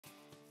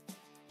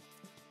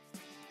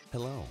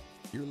Hello,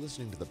 you're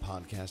listening to the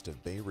podcast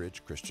of Bay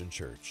Ridge Christian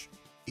Church.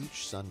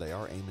 Each Sunday,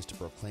 our aim is to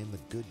proclaim the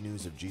good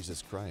news of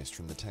Jesus Christ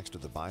from the text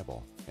of the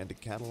Bible and to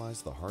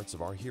catalyze the hearts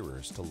of our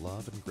hearers to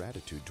love and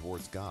gratitude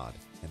towards God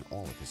and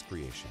all of His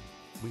creation.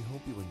 We hope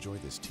you enjoy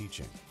this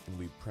teaching, and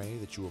we pray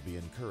that you will be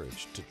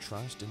encouraged to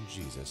trust in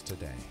Jesus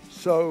today.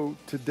 So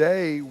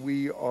today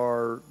we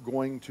are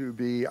going to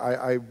be,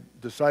 I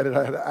decided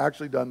I had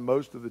actually done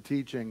most of the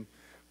teaching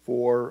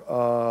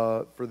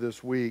for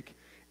this week,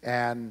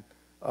 and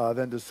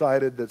then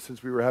decided that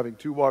since we were having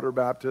two water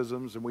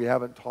baptisms and we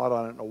haven't taught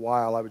on it in a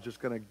while, I was just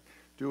going to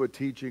do a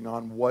teaching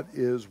on what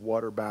is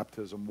water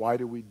baptism. Why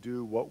do we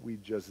do what we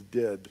just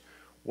did?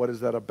 What is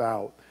that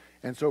about?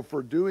 And so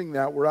for doing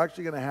that, we're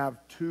actually going to have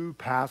two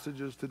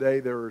passages today.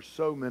 There are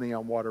so many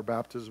on water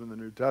baptism in the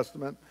New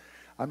Testament.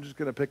 I'm just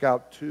going to pick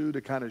out two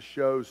to kind of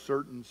show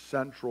certain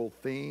central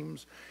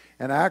themes.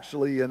 And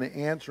actually, in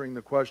answering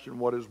the question,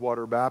 what is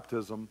water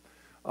baptism,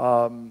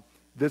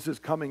 this is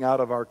coming out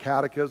of our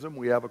catechism.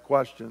 We have a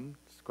question,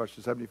 it's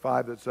question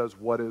 75, that says,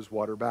 what is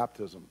water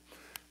baptism?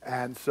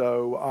 And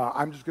so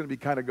I'm just going to be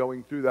kind of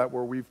going through that,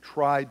 where we've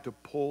tried to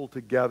pull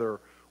together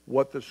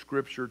what the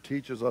Scripture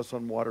teaches us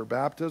on water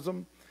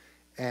baptism.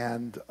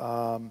 And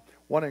want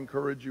to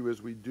encourage you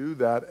as we do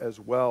that as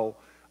well.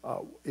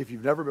 If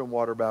you've never been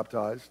water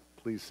baptized,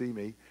 please see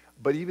me.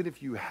 But even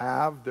if you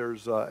have,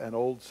 there's an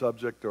old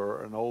subject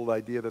or an old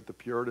idea that the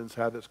Puritans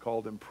had that's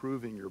called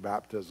improving your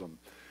baptism,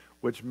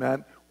 which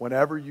meant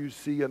whenever you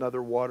see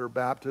another water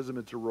baptism,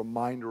 it's a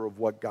reminder of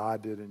what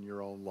God did in your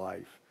own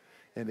life.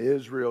 In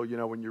Israel, you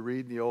know, when you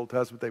read in the Old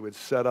Testament, they would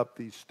set up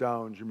these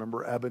stones. You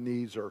remember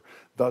Ebenezer,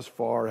 thus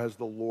far has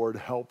the Lord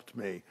helped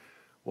me.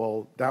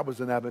 Well, that was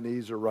an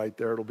Ebenezer right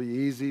there. It'll be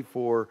easy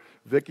for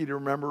Vicki to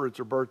remember. It's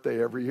her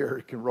birthday every year.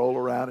 It can roll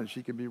around and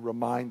she can be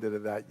reminded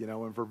of that, you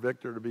know, and for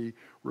Victor to be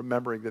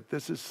remembering that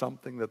this is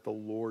something that the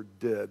Lord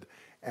did,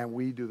 and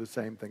we do the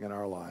same thing in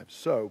our lives.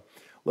 So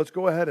let's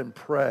go ahead and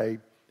pray,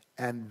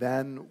 and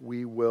then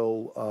we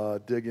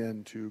will dig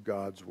into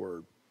God's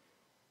Word.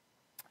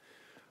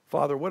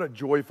 Father, what a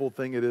joyful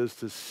thing it is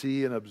to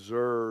see and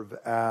observe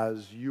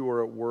as you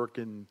are at work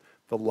in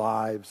the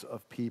lives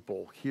of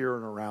people here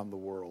and around the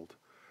world.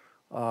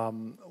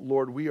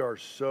 Lord, we are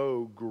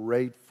so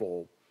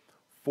grateful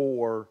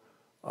for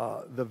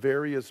the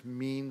various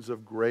means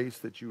of grace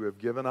that you have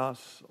given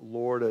us.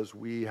 Lord, as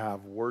we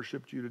have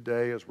worshiped you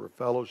today, as we're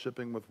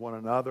fellowshipping with one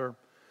another,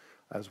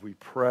 as we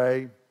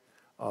pray,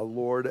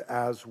 Lord,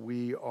 as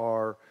we've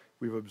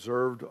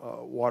observed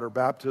water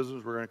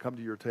baptisms. We're going to come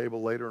to your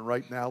table later. And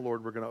right now,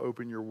 Lord, we're going to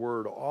open your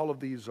word. All of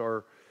these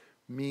are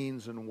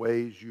means and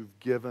ways you've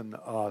given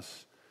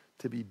us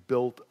to be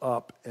built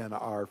up in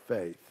our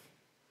faith.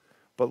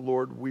 But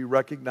Lord, we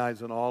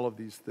recognize in all of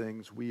these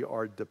things we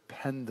are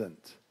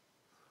dependent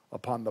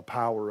upon the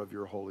power of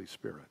your Holy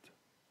Spirit.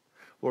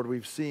 Lord,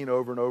 we've seen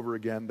over and over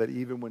again that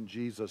even when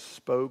Jesus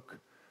spoke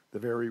the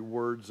very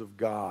words of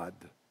God,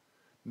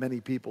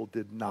 many people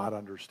did not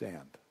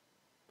understand.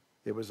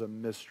 It was a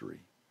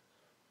mystery.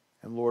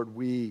 And Lord,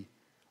 we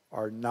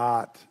are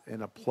not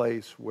in a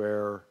place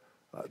where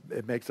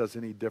it makes us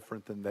any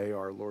different than they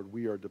are. Lord,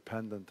 we are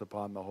dependent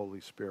upon the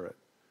Holy Spirit.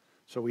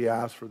 So we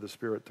ask for the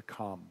Spirit to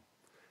come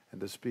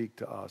and to speak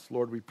to us.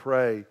 Lord, we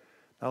pray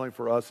not only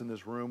for us in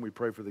this room, we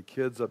pray for the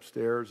kids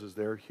upstairs as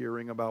they're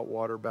hearing about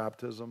water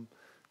baptism,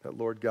 that,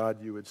 Lord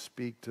God, you would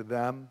speak to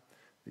them,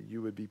 that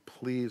you would be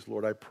pleased.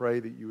 Lord, I pray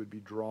that you would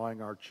be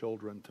drawing our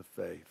children to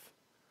faith.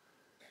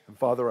 And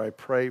Father, I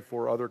pray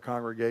for other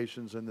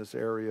congregations in this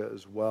area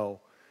as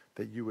well,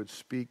 that you would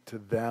speak to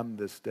them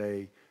this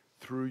day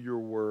through your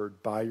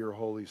word, by your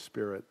Holy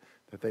Spirit,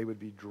 that they would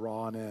be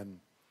drawn in,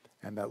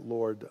 and that,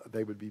 Lord,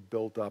 they would be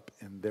built up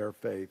in their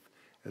faith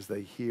as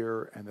they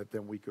hear, and that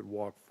then we could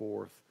walk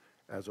forth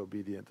as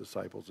obedient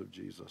disciples of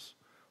Jesus.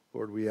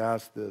 Lord, we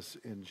ask this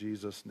in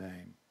Jesus'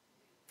 name.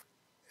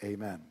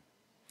 Amen.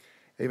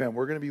 Amen.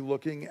 We're going to be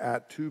looking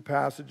at two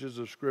passages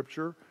of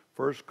Scripture.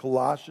 First,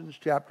 Colossians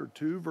chapter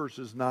 2,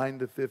 verses 9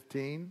 to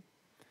 15,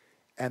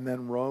 and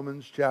then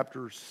Romans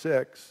chapter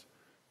 6,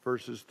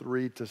 verses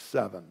 3 to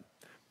 7.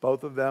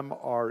 Both of them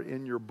are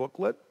in your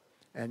booklet,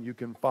 and you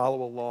can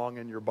follow along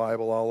in your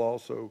Bible. I'll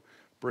also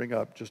bring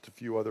up just a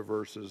few other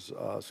verses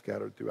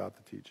scattered throughout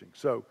the teaching.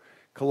 So,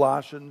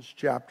 Colossians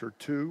chapter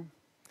 2,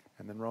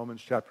 and then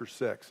Romans chapter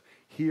 6.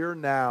 Hear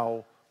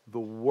now the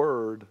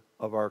word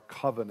of our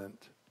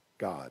covenant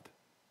God.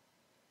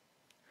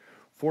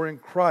 For in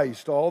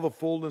Christ all the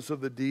fullness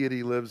of the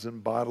deity lives in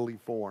bodily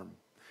form,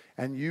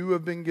 and you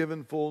have been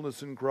given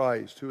fullness in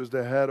Christ, who is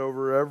the head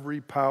over every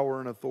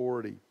power and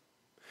authority.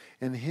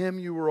 In him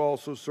you were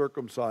also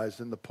circumcised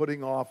in the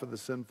putting off of the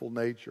sinful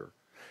nature,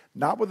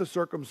 not with the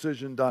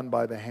circumcision done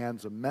by the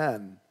hands of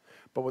men,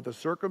 but with the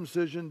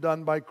circumcision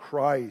done by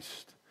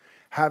Christ,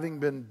 having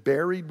been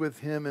buried with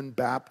him in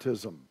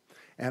baptism,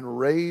 and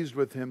raised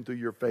with him through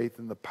your faith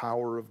in the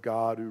power of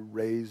God who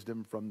raised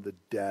him from the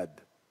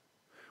dead.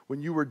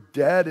 When you were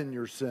dead in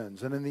your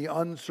sins and in the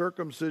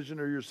uncircumcision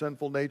of your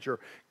sinful nature,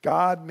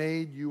 God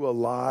made you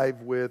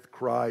alive with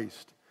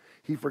Christ.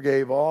 He He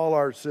forgave all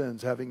our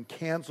sins, having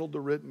canceled the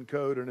written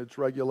code and its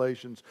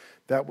regulations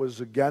that was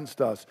against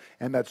us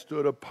and that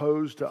stood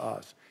opposed to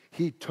us.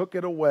 He took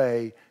it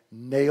away,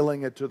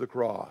 nailing it to the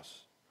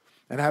cross.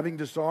 And having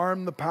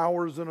disarmed the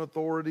powers and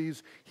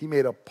authorities, he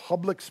made a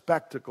public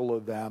spectacle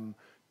of them,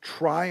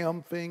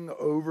 triumphing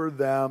over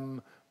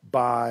them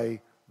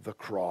by the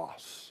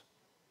cross.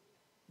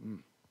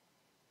 And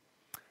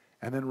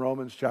then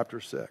Romans chapter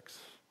 6.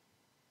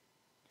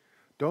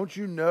 Don't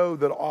you know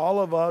that all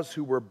of us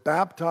who were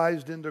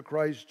baptized into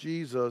Christ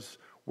Jesus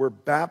were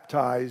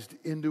baptized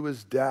into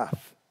his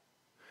death?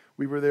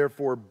 We were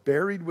therefore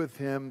buried with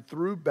him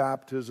through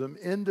baptism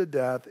into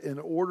death, in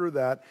order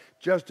that,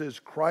 just as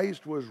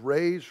Christ was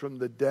raised from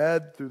the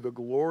dead through the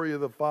glory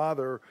of the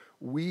Father,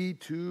 we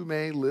too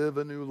may live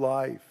a new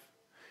life.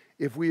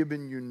 If we have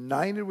been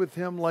united with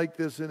him like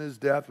this in his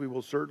death, we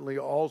will certainly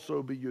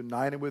also be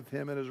united with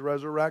him in his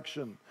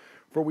resurrection.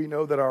 For we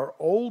know that our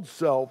old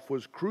self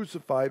was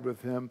crucified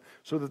with him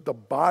so that the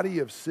body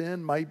of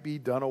sin might be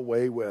done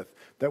away with,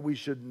 that we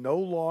should no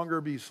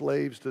longer be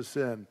slaves to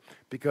sin,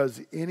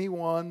 because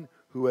anyone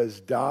who has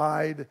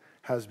died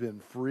has been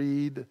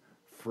freed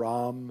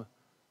from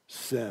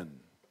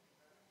sin.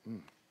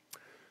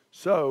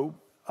 So,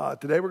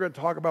 today we're going to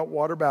talk about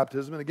water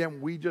baptism. And again,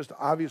 we just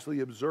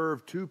obviously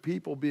observed two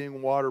people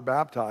being water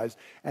baptized,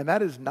 and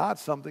that is not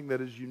something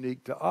that is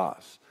unique to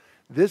us.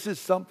 This is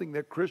something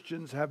that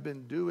Christians have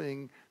been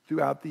doing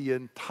throughout the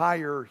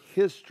entire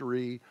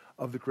history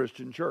of the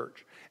Christian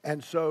church.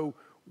 And so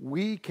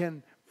we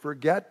can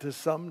forget to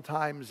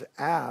sometimes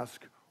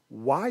ask,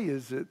 why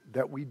is it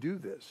that we do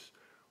this?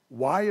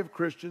 Why have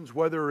Christians,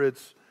 whether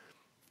it's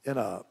in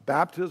a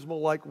baptismal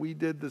like we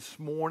did this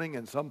morning,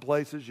 in some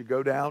places you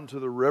go down to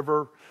the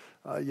river,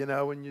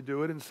 and you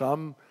do it. In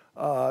some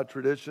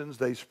traditions,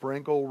 they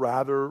sprinkle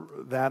rather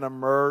than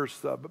immerse.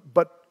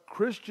 But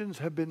Christians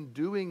have been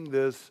doing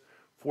this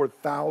for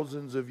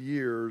thousands of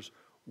years.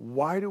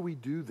 Why do we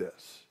do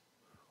this?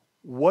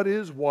 What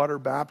is water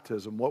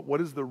baptism?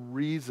 What is the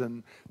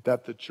reason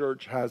that the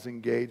church has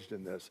engaged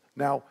in this?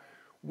 Now,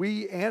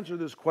 we answer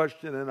this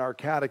question in our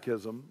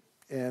catechism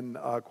in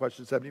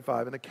question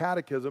 75. In a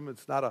catechism,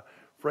 it's not a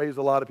phrase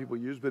a lot of people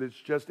use, but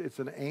it's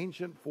an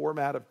ancient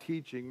format of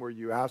teaching where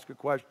you ask a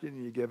question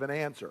and you give an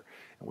answer.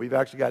 And we've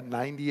actually got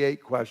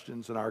 98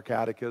 questions in our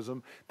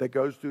catechism that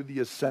goes through the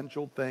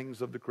essential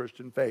things of the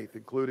Christian faith,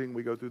 including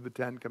we go through the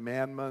 10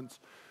 Commandments.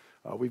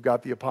 We've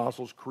got the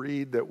Apostles'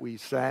 Creed that we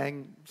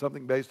sang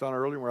something based on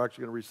earlier. We're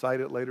actually going to recite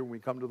it later when we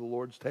come to the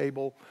Lord's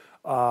table.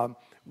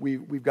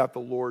 We've got the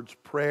Lord's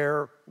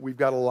Prayer. We've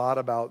got a lot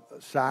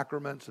about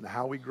sacraments and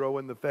how we grow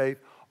in the faith.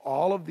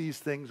 All of these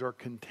things are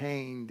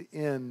contained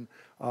in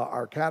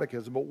our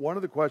catechism. But one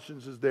of the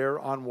questions is there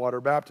on water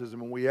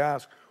baptism. And we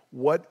ask,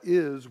 what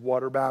is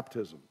water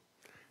baptism?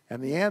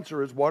 And the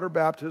answer is, water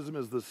baptism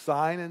is the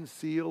sign and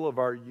seal of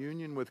our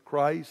union with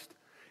Christ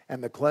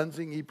and the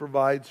cleansing he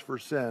provides for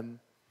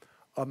sin,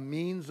 a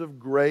means of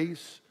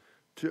grace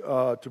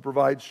to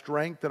provide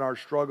strength in our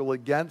struggle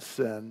against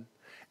sin,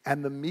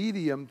 and the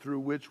medium through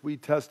which we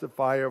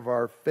testify of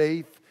our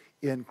faith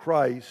in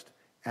Christ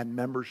and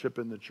membership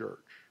in the church.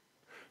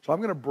 So I'm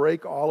going to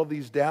break all of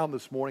these down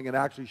this morning and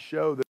actually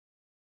show that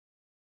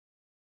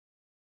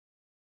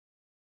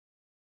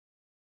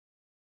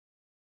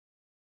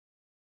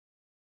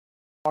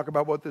talk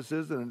about what this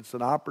is, and it's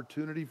an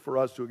opportunity for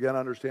us to again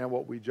understand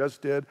what we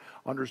just did,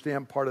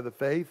 understand part of the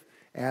faith,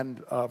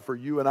 and for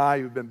you and I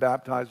who've been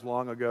baptized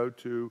long ago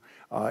to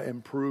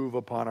improve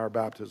upon our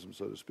baptism,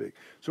 so to speak.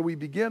 So we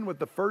begin with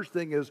the first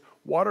thing is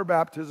water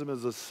baptism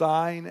is a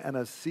sign and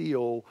a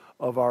seal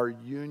of our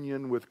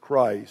union with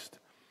Christ.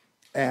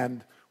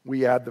 And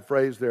we add the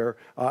phrase there,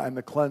 and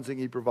the cleansing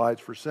he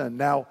provides for sin.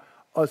 Now,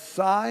 a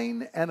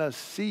sign and a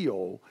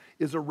seal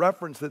is a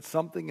reference that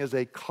something is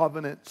a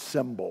covenant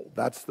symbol.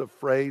 That's the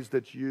phrase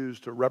that's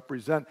used to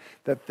represent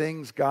that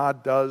things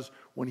God does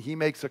when he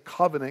makes a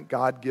covenant,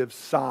 God gives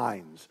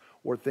signs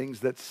or things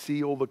that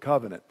seal the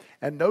covenant.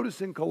 And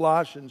notice in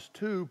Colossians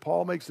 2,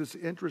 Paul makes this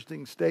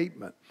interesting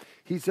statement.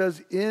 He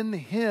says, in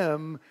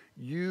him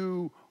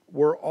you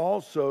were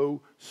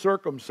also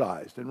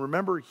circumcised. And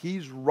remember,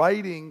 he's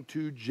writing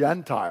to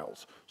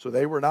Gentiles. So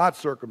they were not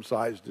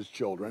circumcised as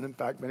children. In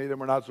fact, many of them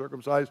were not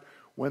circumcised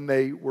when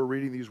they were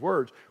reading these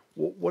words.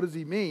 What does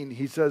he mean?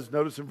 He says,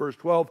 notice in verse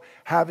 12,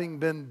 having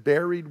been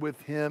buried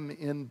with him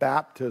in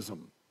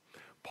baptism.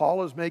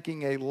 Paul is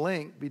making a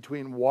link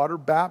between water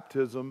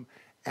baptism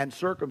and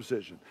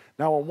circumcision.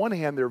 Now, on one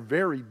hand, they're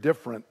very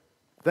different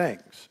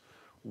things.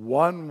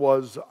 One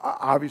was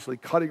obviously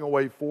cutting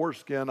away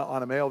foreskin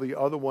on a male. The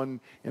other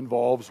one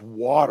involves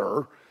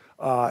water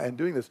and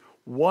doing this.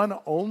 One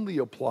only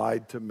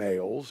applied to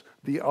males.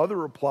 The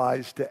other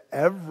applies to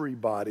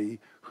everybody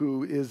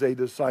who is a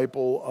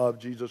disciple of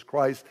Jesus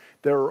Christ.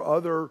 There are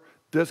other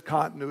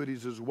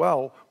discontinuities as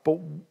well, but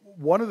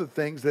one of the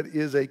things that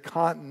is a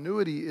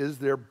continuity is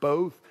they're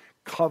both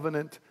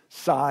covenant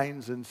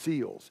signs and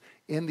seals.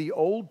 In the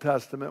Old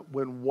Testament,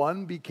 when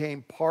one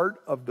became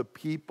part of the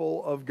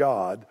people of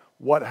God,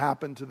 what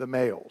happened to the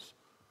males?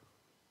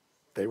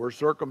 they were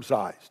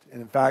circumcised.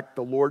 And in fact,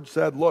 the Lord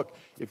said, look,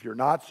 if you're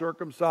not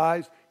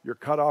circumcised, you're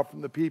cut off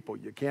from the people.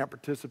 You can't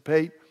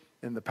participate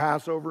in the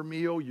Passover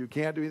meal. You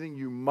can't do anything.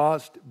 You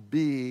must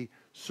be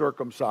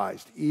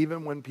circumcised.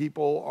 Even when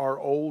people are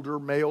older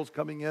males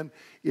coming in,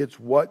 it's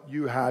what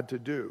you had to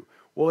do.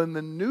 Well, in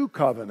the new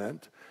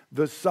covenant,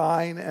 the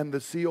sign and the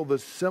seal, the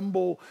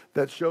symbol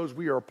that shows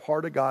we are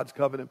part of God's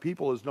covenant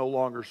people is no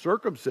longer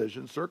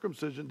circumcision.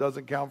 Circumcision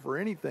doesn't count for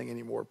anything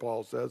anymore,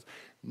 Paul says.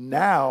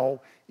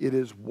 Now it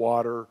is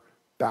water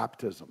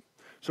baptism.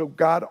 So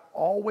God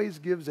always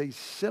gives a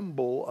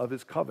symbol of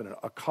his covenant.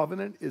 A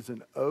covenant is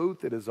an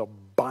oath. It is a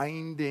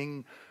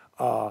binding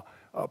a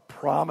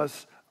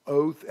promise,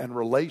 oath, and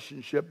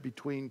relationship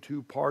between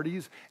two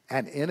parties.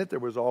 And in it, there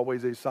was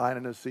always a sign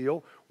and a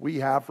seal. We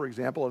have, for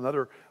example,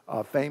 another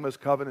famous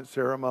covenant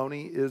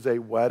ceremony is a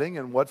wedding.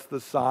 And what's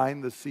the sign,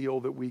 the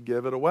seal that we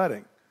give at a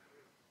wedding?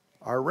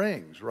 Our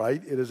rings,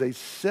 right? It is a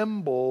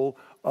symbol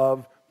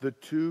of the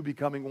two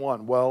becoming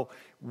one. Well,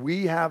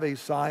 we have a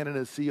sign and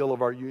a seal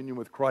of our union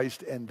with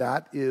Christ, and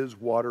that is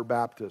water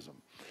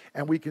baptism.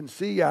 And we can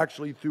see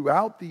actually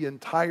throughout the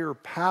entire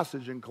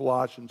passage in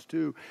Colossians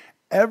 2,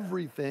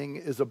 everything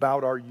is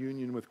about our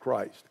union with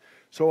Christ.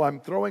 So I'm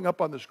throwing up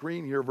on the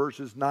screen here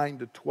verses 9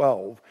 to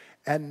 12,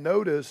 and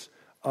notice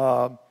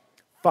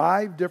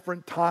 5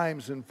 different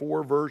times in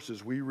 4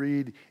 verses we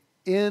read,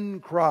 in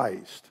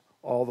Christ,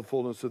 all the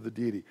fullness of the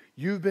deity.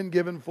 You've been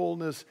given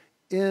fullness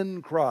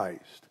in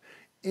Christ.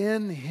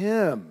 In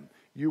him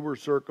you were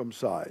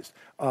circumcised.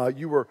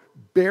 You were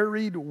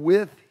buried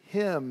with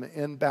him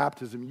in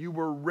baptism. You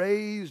were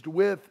raised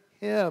with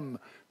him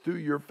through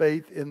your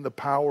faith in the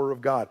power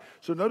of God.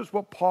 So notice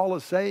what Paul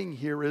is saying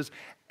here is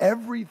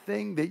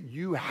everything that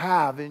you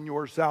have in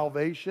your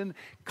salvation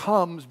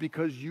comes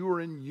because you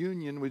are in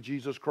union with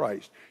Jesus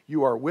Christ.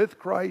 You are with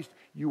Christ.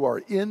 You are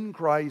in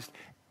Christ.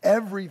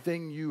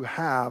 Everything you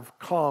have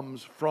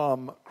comes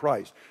from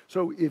Christ.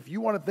 So if you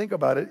want to think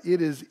about it,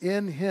 it is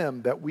in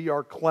him that we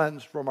are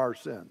cleansed from our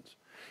sins.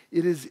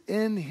 It is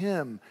in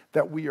him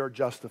that we are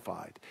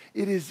justified.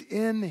 It is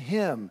in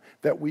him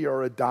that we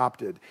are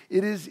adopted.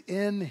 It is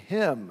in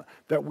him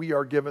that we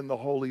are given the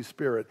Holy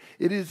Spirit.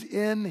 It is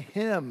in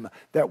him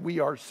that we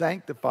are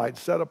sanctified,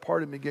 set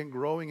apart, and begin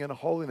growing in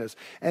holiness.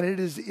 And it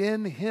is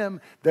in him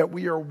that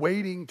we are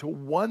waiting to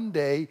one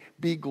day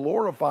be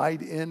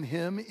glorified in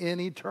him in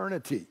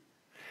eternity.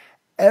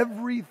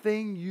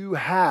 Everything you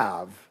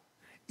have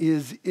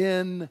is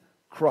in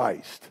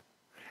Christ.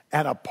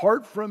 And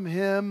apart from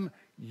him,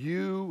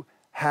 you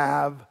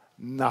have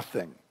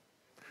nothing.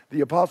 The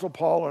Apostle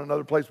Paul, in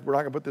another place, we're not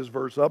going to put this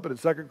verse up, but in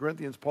 2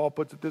 Corinthians, Paul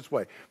puts it this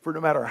way. For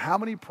no matter how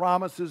many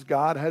promises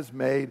God has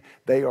made,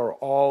 they are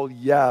all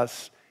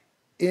yes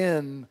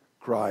in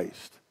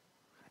Christ.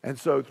 And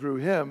so through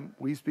him,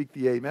 we speak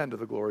the amen to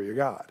the glory of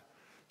God.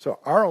 So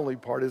our only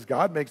part is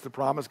God makes the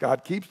promise,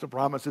 God keeps the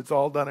promise, it's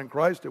all done in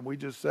Christ, and we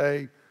just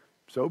say,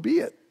 so be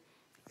it.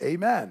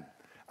 Amen.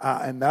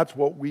 And that's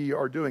what we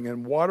are doing.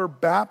 And water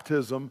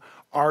baptism,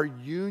 our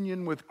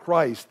union with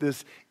Christ,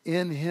 this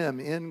in him,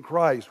 in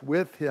Christ,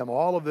 with him,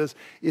 all of this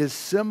is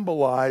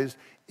symbolized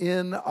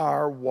in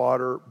our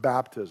water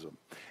baptism.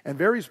 And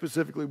very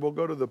specifically, we'll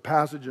go to the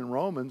passage in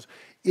Romans.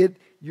 It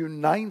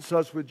unites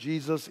us with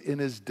Jesus in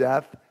his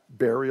death,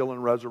 burial,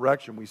 and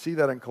resurrection. We see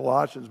that in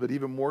Colossians, but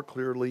even more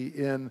clearly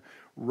in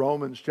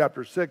Romans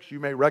chapter 6. You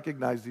may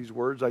recognize these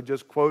words. I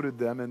just quoted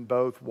them in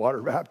both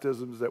water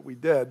baptisms that we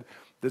did.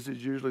 This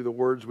is usually the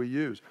words we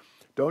use.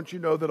 Don't you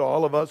know that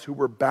all of us who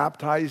were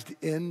baptized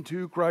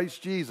into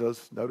Christ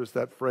Jesus, notice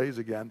that phrase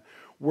again,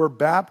 were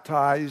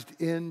baptized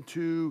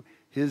into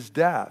his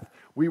death.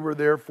 We were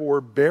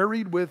therefore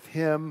buried with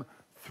him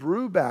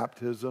through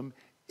baptism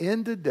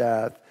into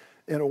death,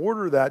 in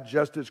order that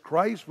just as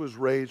Christ was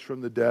raised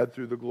from the dead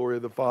through the glory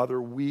of the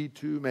Father, we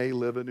too may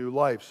live a new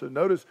life. So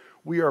notice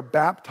we are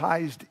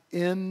baptized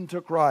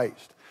into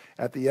Christ.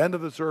 At the end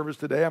of the service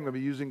today, I'm going to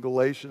be using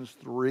Galatians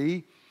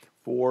 3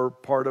 for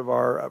part of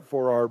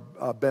our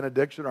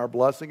benediction, our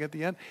blessing at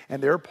the end.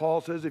 And there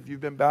Paul says, if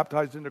you've been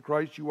baptized into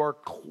Christ, you are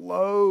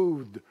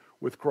clothed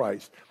with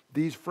Christ.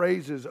 These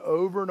phrases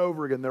over and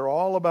over again, they're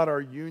all about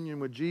our union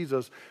with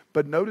Jesus.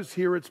 But notice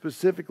here it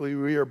specifically,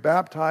 we are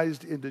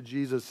baptized into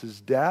Jesus'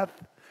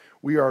 death.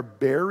 We are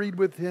buried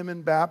with him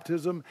in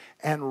baptism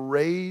and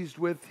raised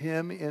with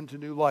him into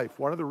new life.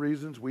 One of the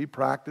reasons we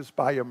practice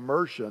by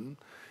immersion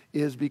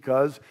is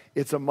because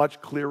it's a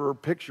much clearer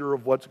picture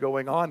of what's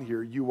going on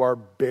here. You are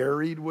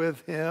buried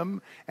with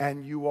him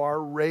and you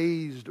are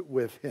raised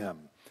with him.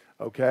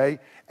 Okay?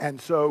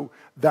 And so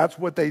that's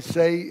what they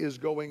say is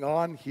going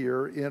on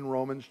here in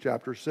Romans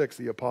chapter 6.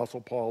 The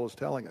Apostle Paul is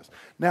telling us.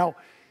 Now,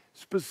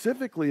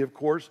 specifically, of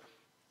course,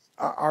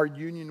 our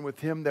union with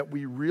him that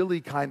we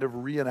really kind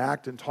of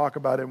reenact and talk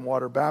about in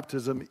water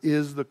baptism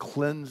is the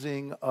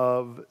cleansing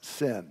of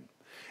sin.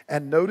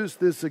 And notice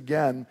this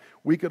again,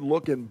 we could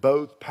look in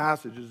both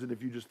passages, and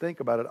if you just think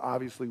about it,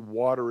 obviously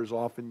water is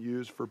often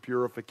used for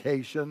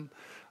purification.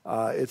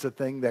 It's a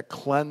thing that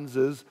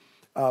cleanses.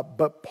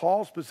 But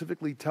Paul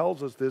specifically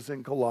tells us this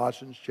in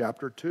Colossians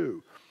chapter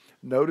 2.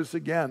 Notice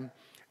again,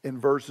 in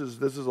verses,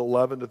 this is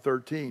 11 to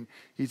 13.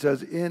 He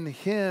says, in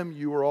him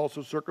you were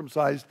also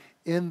circumcised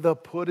in the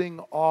putting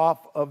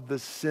off of the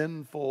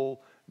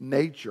sinful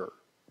nature.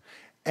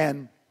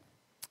 And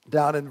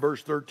down in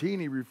verse 13,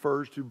 he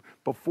refers to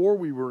before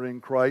we were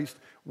in Christ,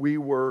 we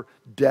were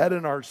dead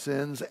in our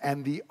sins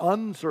and the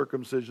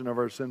uncircumcision of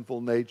our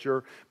sinful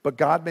nature, but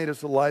God made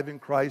us alive in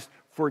Christ,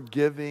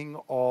 forgiving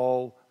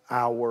all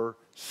our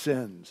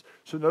sins.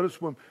 So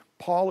notice when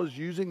Paul is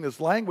using this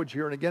language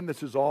here, and again,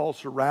 this is all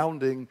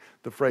surrounding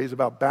the phrase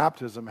about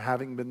baptism,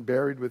 having been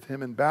buried with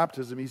him in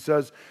baptism. He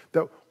says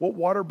that what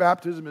water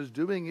baptism is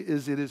doing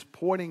is it is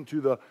pointing to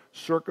the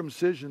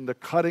circumcision, the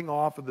cutting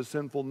off of the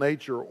sinful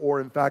nature,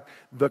 or in fact,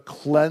 the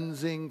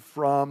cleansing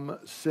from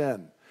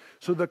sin.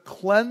 So the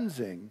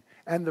cleansing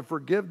and the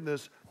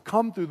forgiveness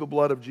come through the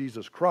blood of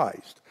Jesus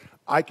Christ.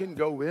 I can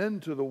go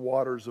into the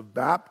waters of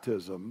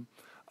baptism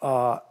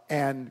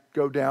and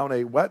go down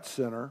a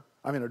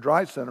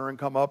dry sinner and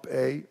come up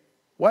a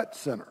wet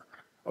sinner.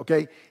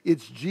 Okay?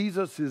 It's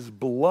Jesus'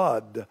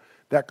 blood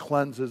that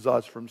cleanses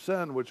us from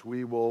sin, which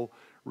we will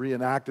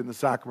reenact in the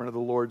sacrament of the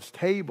Lord's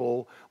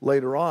table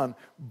later on.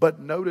 But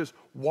notice,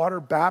 water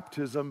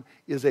baptism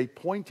is a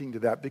pointing to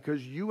that,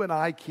 because you and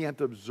I can't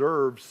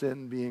observe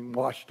sin being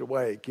washed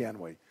away, can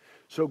we?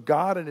 So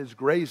God in his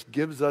grace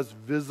gives us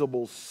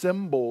visible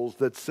symbols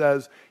that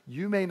says,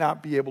 you may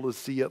not be able to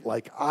see it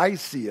like I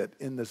see it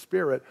in the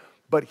Spirit,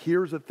 but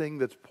here's a thing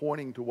that's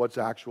pointing to what's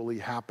actually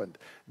happened.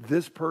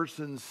 This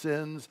person's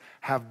sins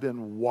have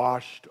been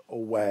washed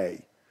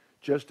away.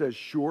 Just as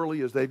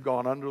surely as they've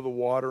gone under the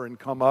water and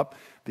come up,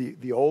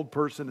 the old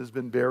person has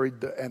been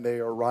buried and they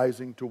are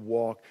rising to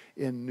walk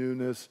in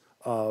newness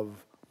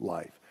of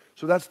life.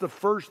 So that's the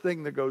first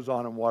thing that goes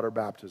on in water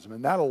baptism,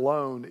 and that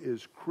alone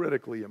is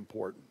critically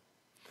important.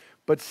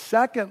 But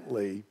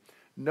secondly,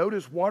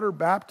 notice water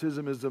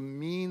baptism is a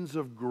means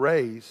of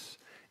grace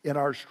in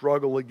our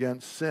struggle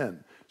against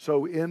sin.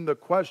 So in the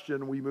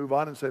question, we move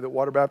on and say that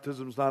water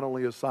baptism is not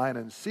only a sign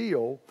and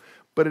seal,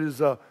 but it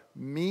is a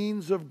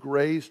means of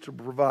grace to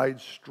provide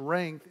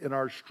strength in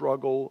our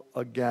struggle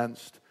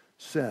against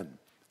sin.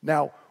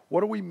 Now,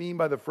 what do we mean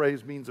by the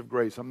phrase means of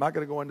grace? I'm not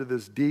going to go into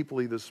this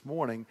deeply this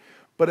morning,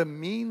 but a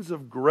means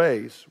of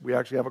grace, we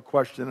actually have a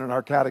question in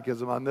our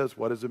catechism on this.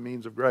 What is a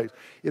means of grace?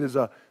 It is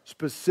a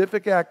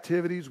specific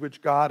activities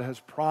which God has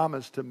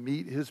promised to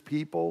meet his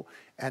people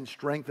and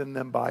strengthen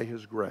them by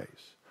his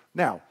grace.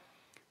 Now,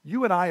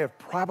 you and I have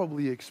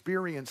probably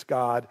experienced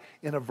God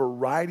in a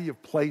variety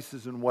of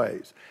places and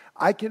ways.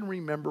 I can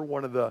remember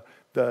one of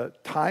the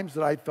times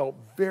that I felt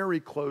very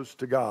close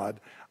to God.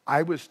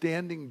 I was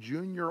standing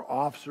junior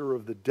officer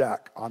of the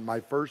deck on my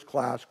first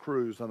class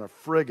cruise on a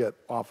frigate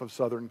off of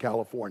Southern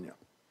California.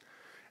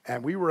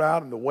 And we were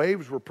out and the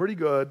waves were pretty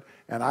good,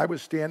 and I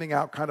was standing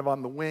out kind of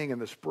on the wing, and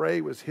the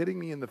spray was hitting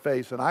me in the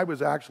face, and I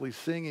was actually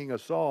singing a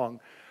song,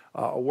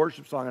 a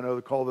worship song I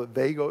know called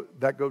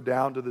that go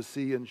down to the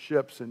sea in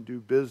ships and do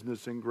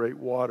business in great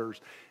waters.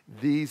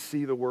 These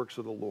see the works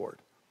of the Lord.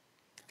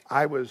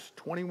 I was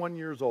 21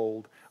 years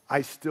old.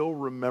 I still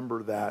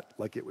remember that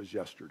like it was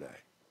yesterday.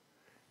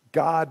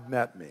 God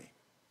met me.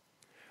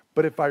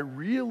 But if I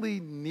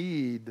really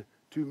need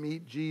to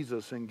meet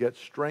Jesus and get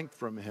strength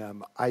from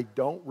him, I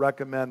don't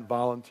recommend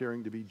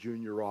volunteering to be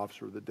junior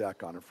officer of the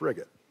deck on a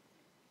frigate,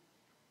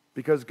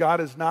 because God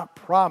has not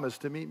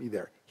promised to meet me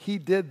there. He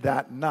did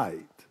that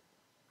night.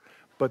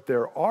 But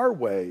there are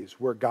ways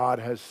where God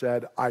has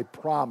said, I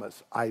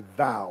promise, I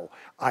vow,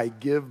 I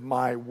give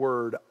my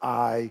word,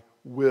 I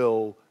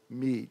will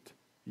meet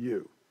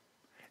you.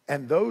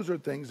 And those are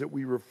things that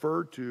we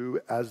refer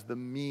to as the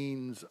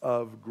means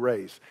of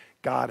grace.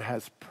 God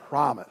has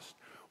promised.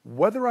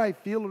 Whether I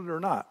feel it or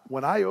not,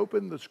 when I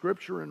open the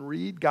scripture and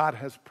read, God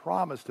has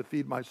promised to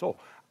feed my soul.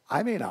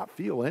 I may not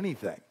feel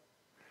anything,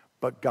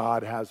 but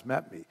God has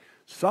met me.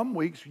 Some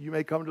weeks you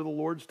may come to the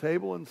Lord's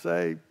table and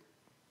say,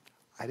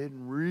 I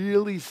didn't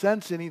really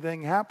sense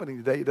anything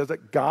happening today. Does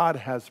it? God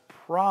has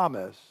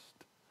promised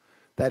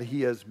that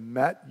he has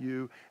met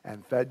you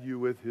and fed you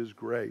with his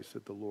grace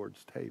at the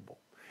Lord's table.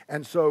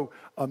 And so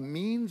a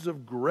means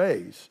of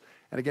grace,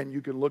 and again,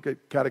 you can look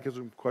at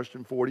Catechism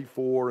question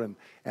 44, and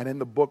in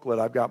the booklet,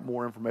 I've got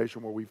more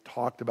information where we've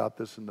talked about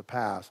this in the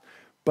past.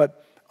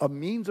 But a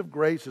means of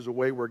grace is a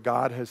way where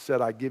God has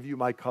said, I give you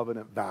my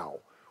covenant vow.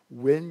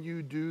 When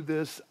you do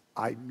this,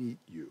 I meet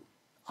you.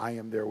 I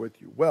am there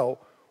with you. Well,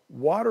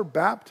 water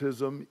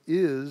baptism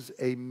is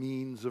a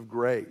means of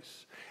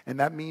grace. And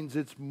that means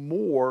it's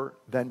more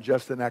than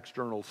just an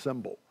external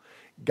symbol.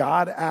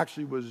 God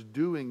actually was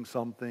doing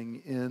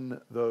something in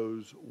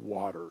those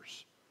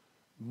waters.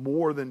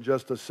 More than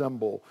just a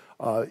symbol.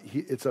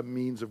 It's a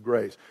means of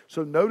grace.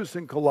 So notice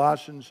in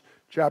Colossians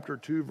chapter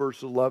 2,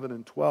 verse 11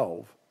 and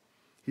 12,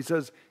 he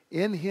says,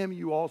 in him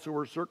you also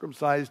were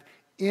circumcised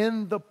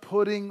in the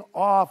putting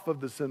off of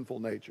the sinful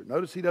nature.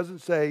 Notice he doesn't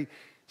say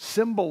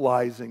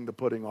symbolizing the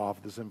putting off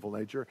of the sinful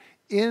nature,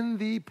 in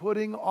the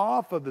putting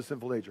off of the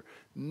sinful nature,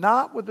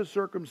 not with the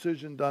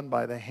circumcision done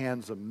by the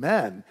hands of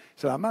men.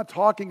 He said, I'm not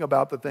talking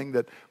about the thing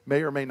that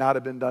may or may not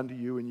have been done to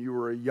you and you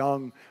were a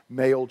young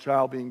male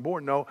child being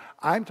born. No,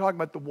 I'm talking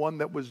about the one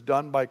that was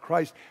done by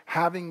Christ,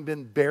 having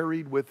been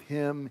buried with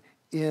him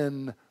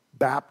in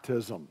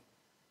baptism.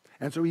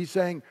 And so he's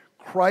saying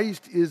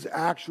Christ is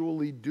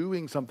actually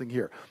doing something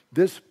here.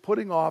 This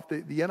putting off,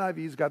 the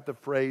NIV's got the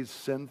phrase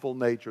sinful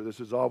nature. This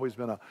has always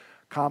been a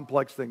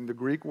complex thing. The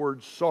Greek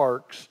word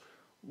sarx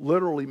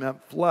literally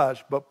meant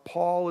flesh, but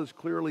Paul is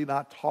clearly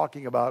not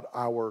talking about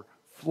our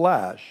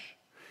flesh.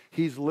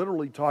 He's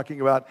literally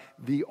talking about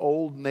the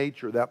old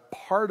nature, that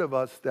part of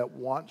us that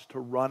wants to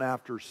run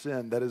after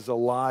sin, that is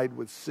allied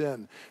with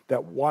sin,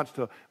 that wants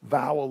to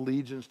vow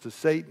allegiance to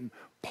Satan.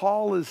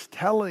 Paul is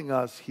telling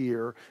us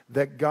here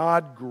that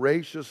God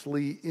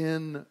graciously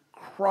in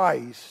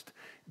Christ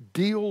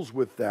deals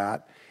with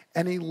that,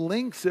 and he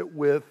links it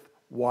with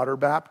water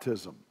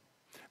baptism.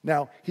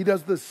 Now, he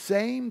does the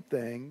same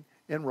thing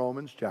in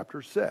Romans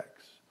chapter 6.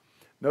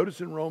 Notice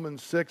in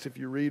Romans 6, if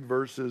you read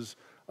verses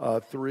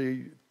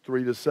 3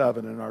 to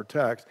 7 in our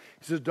text,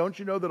 he says, don't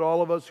you know that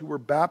all of us who were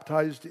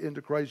baptized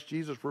into Christ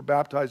Jesus were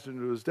baptized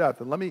into his death?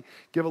 And let me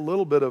give a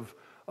little bit of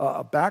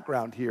a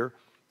background here.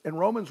 In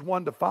Romans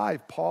 1 to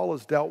 5, Paul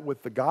has dealt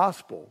with the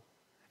gospel.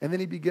 And then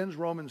he begins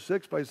Romans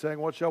 6 by saying,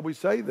 what shall we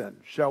say then?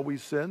 Shall we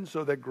sin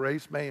so that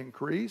grace may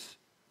increase?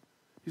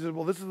 He says,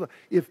 well, this is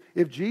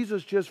if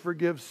Jesus just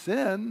forgives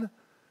sin,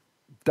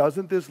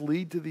 doesn't this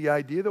lead to the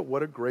idea that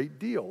what a great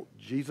deal?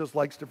 Jesus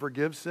likes to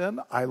forgive sin.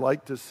 I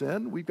like to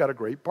sin. We've got a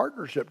great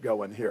partnership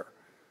going here.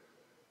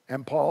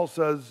 And Paul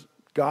says,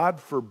 God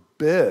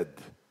forbid.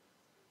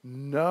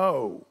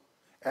 No.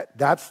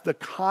 That's the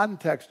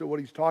context of what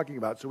he's talking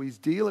about. So he's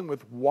dealing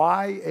with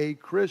why a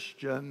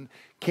Christian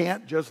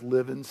can't just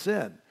live in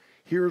sin.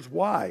 Here's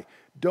why.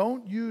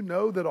 Don't you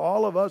know that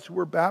all of us who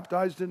were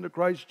baptized into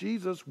Christ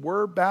Jesus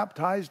were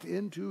baptized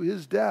into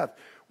his death?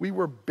 We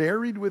were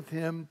buried with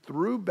him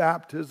through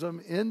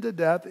baptism into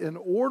death in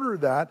order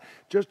that,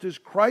 just as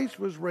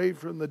Christ was raised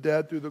from the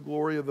dead through the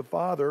glory of the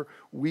Father,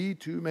 we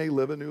too may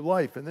live a new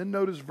life. And then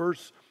notice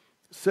verse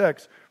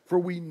 6, for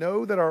we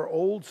know that our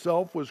old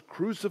self was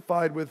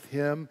crucified with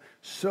him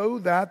so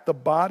that the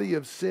body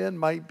of sin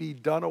might be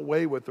done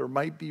away with or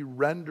might be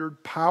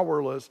rendered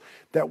powerless,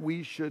 that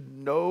we should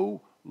no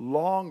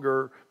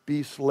longer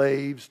be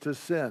slaves to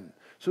sin.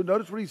 So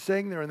notice what he's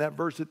saying there in that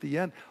verse at the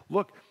end.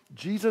 Look,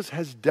 Jesus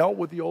has dealt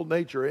with the old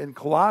nature. In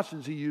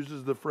Colossians, he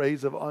uses the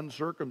phrase of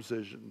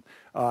uncircumcision,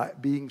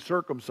 being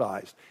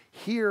circumcised.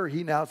 Here,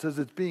 he now says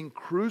it's being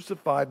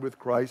crucified with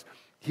Christ.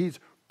 He's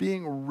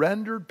being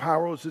rendered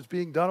powerless. It's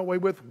being done away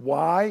with.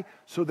 Why?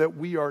 So that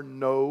we are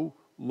no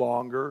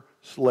longer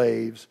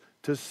slaves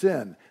to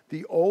sin.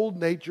 The old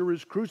nature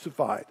is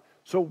crucified.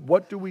 So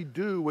what do we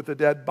do with a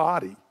dead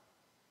body?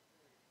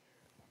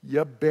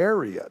 You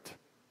bury it.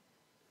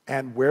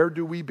 And where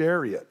do we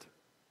bury it?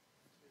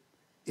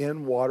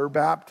 In water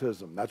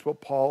baptism. That's what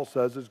Paul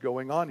says is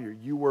going on here.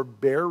 You were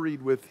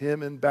buried with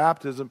him in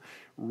baptism,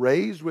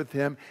 raised with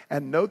him.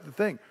 And note the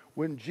thing,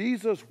 when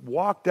Jesus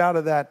walked out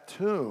of that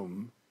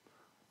tomb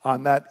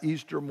on that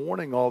Easter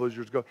morning all those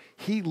years ago,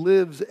 he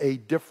lives a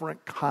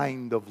different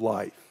kind of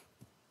life.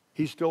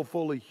 He's still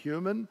fully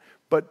human,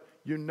 but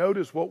you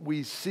notice what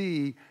we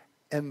see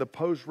in the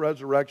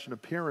post-resurrection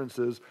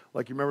appearances.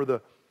 Like you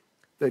remember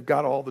they've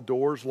got all the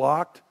doors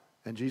locked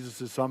and Jesus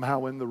is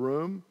somehow in the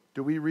room.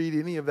 Do we read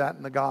any of that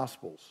in the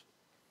Gospels?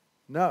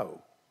 No.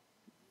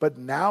 But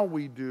now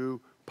we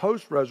do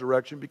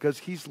post-resurrection because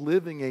he's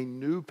living a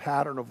new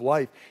pattern of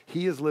life.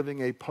 He is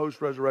living a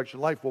post-resurrection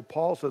life. Well,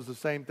 Paul says the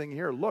same thing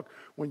here. Look,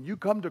 when you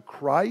come to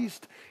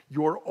Christ,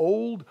 your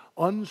old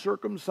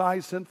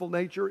uncircumcised sinful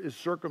nature is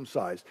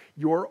circumcised.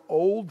 Your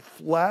old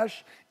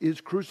flesh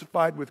is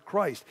crucified with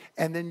Christ.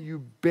 And then you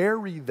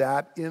bury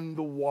that in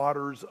the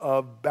waters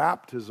of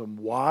baptism.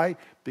 Why?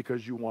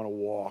 Because you want to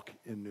walk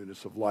in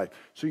newness of life.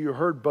 So you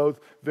heard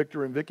both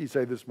Victor and Vicky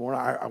say this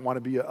morning, I want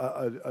to be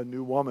a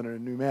new woman and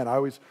a new man. I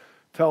always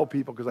tell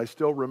people, because I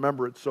still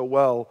remember it so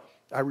well,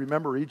 I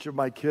remember each of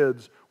my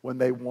kids when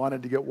they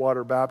wanted to get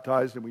water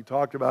baptized, and we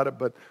talked about it,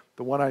 but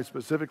the one I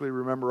specifically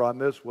remember on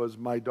this was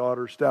my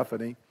daughter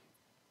Stephanie,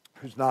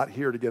 who's not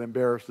here to get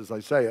embarrassed as I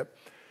say it,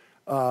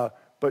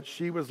 but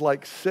she was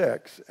like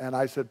 6, and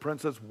I said,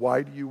 Princess,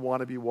 why do you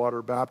want to be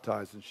water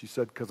baptized? And she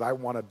said, because I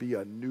want to be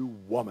a new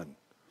woman.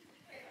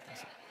 I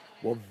said,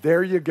 well,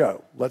 there you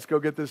go. Let's go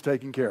get this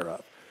taken care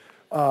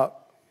of.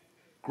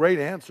 Great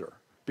answer.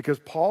 Because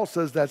Paul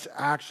says that's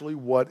actually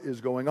what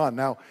is going on.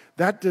 Now,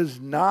 that does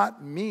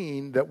not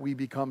mean that we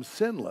become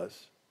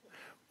sinless,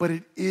 but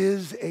it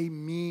is a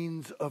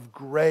means of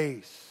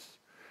grace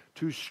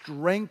to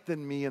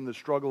strengthen me in the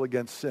struggle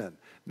against sin.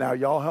 Now,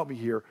 y'all help me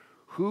here.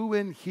 Who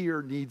in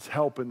here needs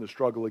help in the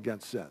struggle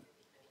against sin?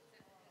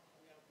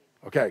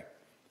 Okay,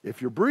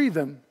 if you're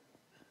breathing,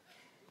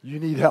 you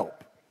need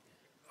help.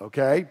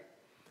 Okay?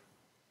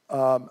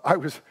 I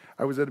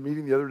was at a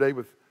meeting the other day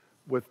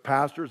with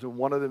pastors, and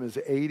one of them is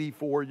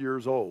 84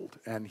 years old,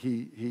 and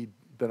he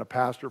been a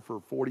pastor for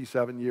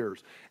 47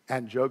 years,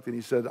 and joked, and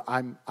he said,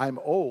 I'm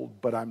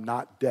old, but I'm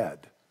not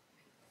dead.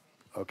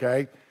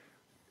 Okay?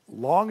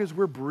 Long as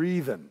we're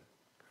breathing,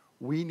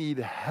 we need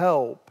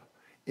help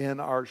in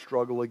our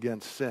struggle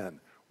against sin.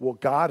 Well,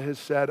 God has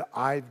said,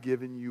 I've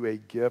given you a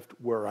gift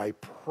where I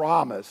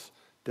promise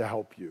to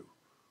help you.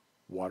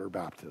 Water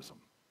baptism.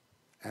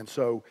 And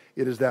so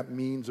it is that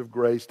means of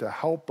grace to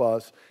help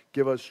us,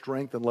 give us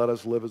strength, and let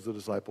us live as the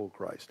disciple of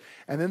Christ.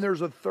 And then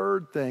there's a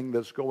third thing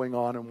that's going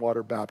on in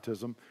water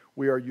baptism.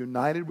 We are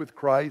united with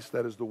Christ.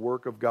 That is the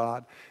work of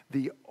God.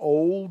 The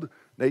old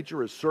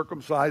nature is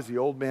circumcised. The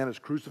old man is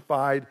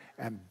crucified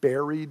and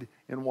buried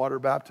in water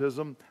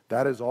baptism.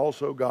 That is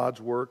also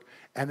God's work.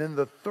 And then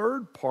the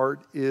third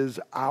part is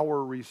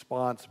our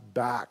response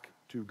back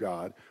to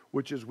God,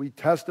 which is we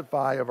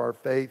testify of our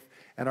faith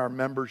and our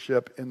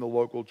membership in the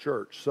local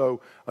church.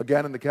 So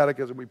again, in the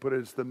catechism we put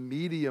it's the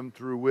medium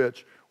through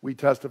which we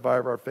testify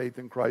of our faith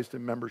in Christ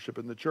and membership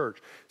in the church.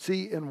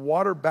 See, in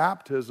water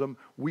baptism,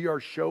 we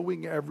are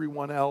showing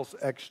everyone else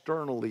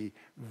externally,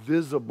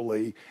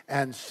 visibly,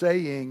 and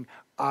saying,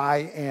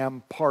 I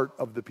am part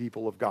of the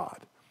people of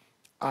God.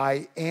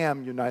 I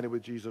am united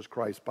with Jesus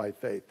Christ by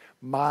faith.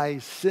 My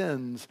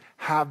sins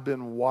have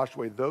been washed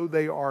away. Though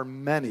they are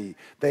many,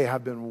 they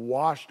have been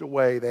washed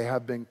away. They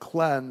have been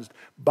cleansed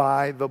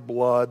by the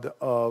blood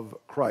of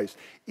Christ.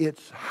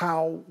 It's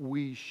how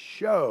we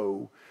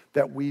show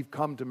that we've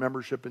come to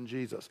membership in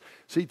Jesus.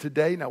 See,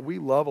 today, now we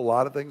love a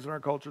lot of things in our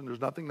culture, and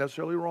there's nothing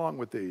necessarily wrong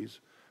with these.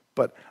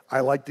 But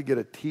I like to get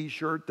a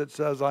T-shirt that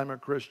says I'm a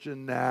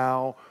Christian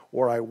now,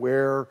 or I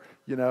wear,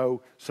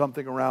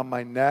 something around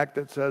my neck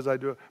that says I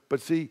do it. But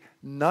see,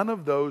 none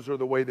of those are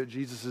the way that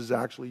Jesus has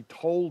actually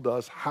told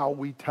us how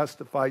we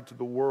testify to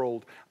the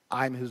world,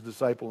 I'm his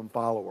disciple and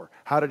follower.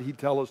 How did he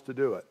tell us to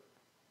do it?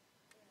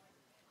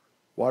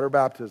 Water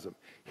baptism.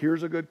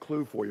 Here's a good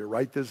clue for you.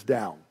 Write this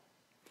down.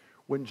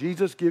 When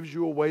Jesus gives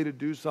you a way to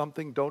do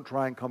something, don't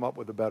try and come up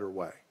with a better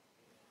way.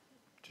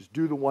 Just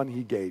do the one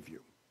he gave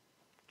you.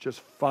 Just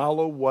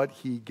follow what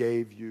he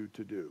gave you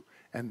to do.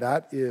 And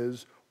that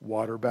is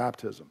water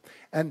baptism.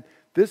 And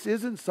this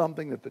isn't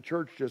something that the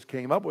church just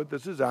came up with.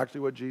 This is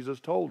actually what Jesus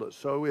told us.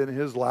 So in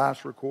his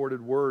last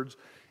recorded words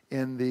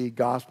in the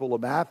Gospel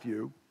of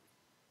Matthew,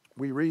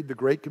 we read the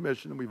Great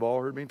Commission, and we've all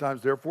heard many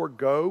times, therefore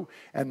go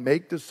and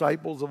make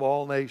disciples of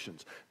all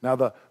nations. Now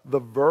the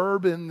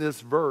verb in this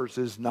verse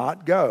is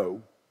not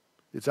go.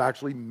 It's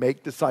actually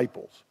make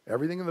disciples.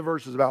 Everything in the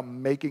verse is about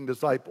making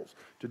disciples.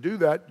 To do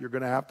that, you're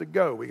going to have to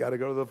go. We got to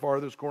go to the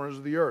farthest corners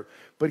of the earth.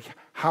 But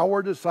how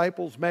are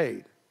disciples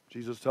made?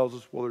 Jesus tells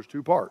us, well, there's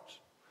two parts.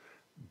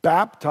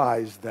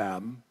 Baptize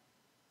them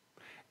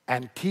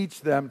and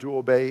teach them to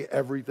obey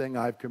everything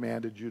I've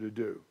commanded you to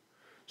do.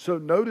 So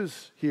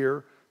notice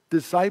here,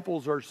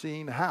 disciples are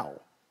seen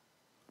how?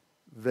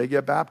 They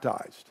get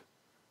baptized.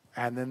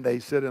 And then they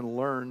sit and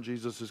learn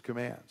Jesus'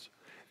 commands.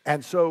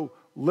 And so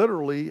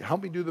literally,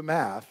 help me do the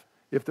math.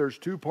 If there's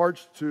two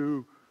parts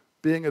to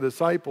being a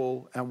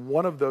disciple, and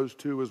one of those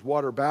two is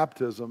water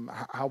baptism,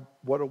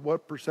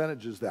 what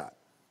percentage is that?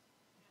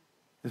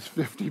 It's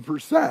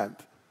 50%.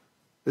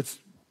 It's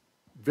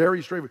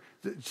very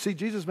straightforward. See,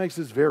 Jesus makes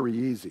this very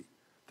easy.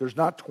 There's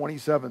not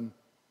 27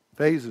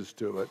 phases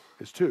to it.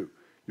 It's two.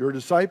 You're a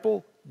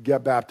disciple,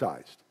 get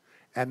baptized.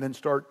 And then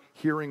start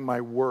hearing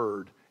my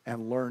word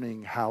and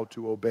learning how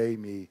to obey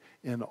me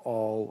in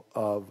all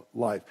of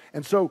life.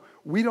 And so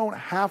we don't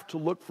have to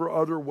look for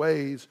other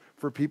ways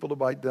for people to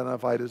be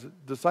identified as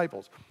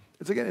disciples.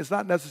 It's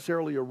not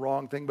necessarily a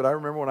wrong thing, but I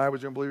remember when I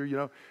was a young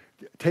believer,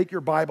 take your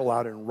Bible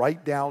out and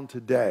write down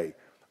today,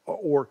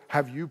 or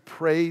have you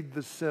prayed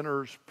the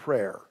sinner's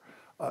prayer?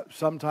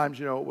 Sometimes,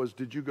 it was,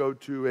 did you go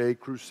to a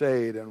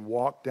crusade and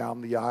walk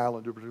down the aisle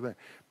and do a particular thing?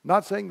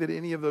 Not saying that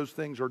any of those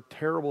things are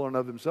terrible in and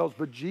of themselves,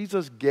 but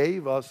Jesus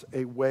gave us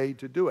a way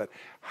to do it.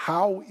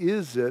 How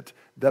is it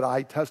that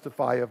I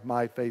testify of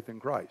my faith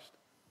in Christ?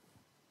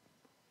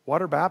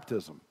 Water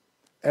baptism.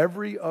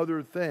 Every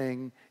other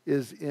thing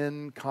is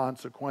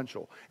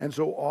inconsequential. And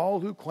so all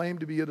who claim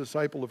to be a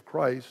disciple of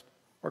Christ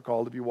are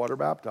called to be water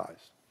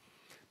baptized.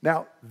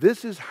 Now,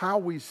 this is how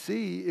we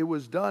see it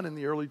was done in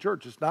the early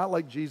church. It's not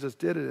like Jesus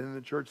did it and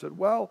the church said,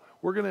 well,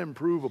 we're going to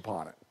improve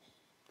upon it.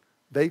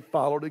 They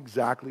followed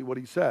exactly what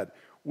he said.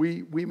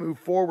 We move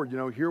forward.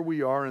 Here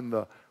we are in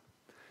the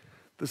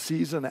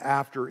season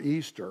after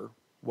Easter.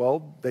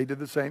 Well, they did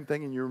the same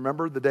thing. And you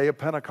remember the day of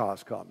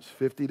Pentecost comes,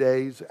 50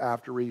 days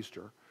after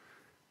Easter.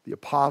 The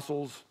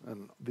apostles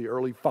and the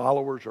early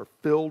followers are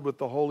filled with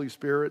the Holy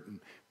Spirit. And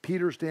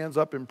Peter stands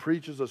up and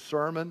preaches a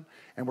sermon.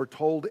 And we're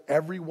told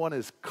everyone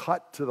is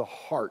cut to the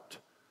heart.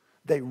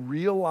 They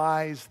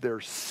realize their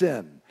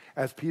sin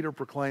as Peter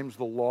proclaims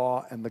the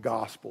law and the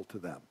gospel to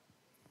them.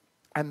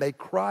 And they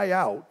cry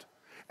out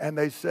and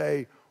they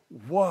say,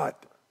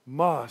 what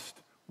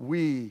must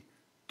we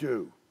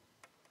do?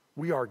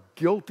 We are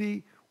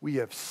guilty. We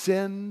have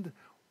sinned.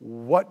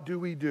 What do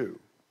we do?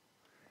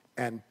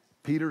 And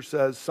Peter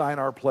says, sign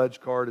our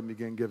pledge card and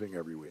begin giving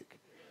every week.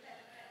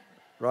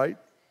 Right?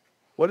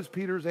 What is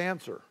Peter's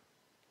answer?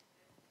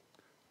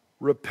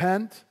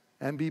 Repent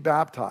and be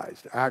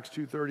baptized. Acts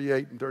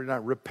 2:38 and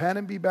 39. Repent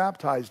and be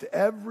baptized,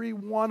 every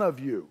one of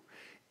you,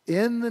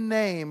 in the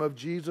name of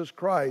Jesus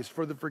Christ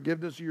for the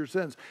forgiveness of your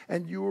sins,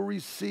 and you will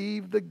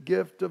receive the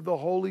gift of the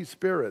Holy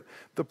Spirit.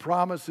 The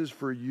promise is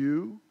for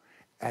you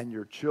and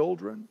your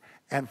children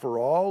and for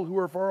all who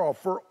are far off,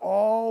 for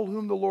all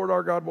whom the Lord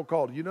our God will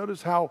call. Do you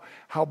notice how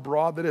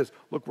broad that is?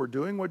 Look, we're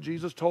doing what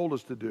Jesus told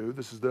us to do.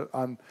 This is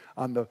on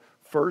the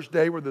first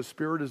day where the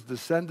Spirit is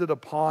descended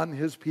upon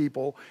his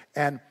people,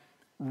 and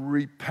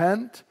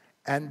repent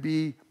and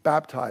be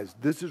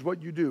baptized. This is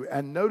what you do.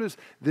 And notice,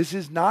 this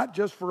is not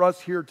just for us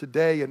here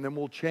today and then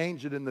we'll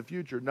change it in the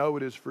future. No,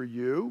 it is for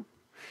you.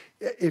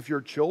 If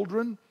your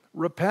children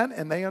repent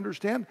and they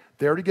understand,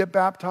 they're to get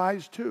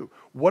baptized too.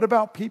 What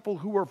about people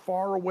who are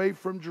far away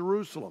from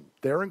Jerusalem?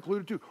 They're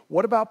included too.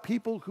 What about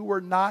people who are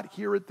not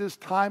here at this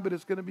time, but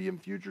it's going to be in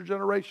future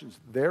generations?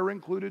 They're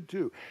included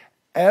too.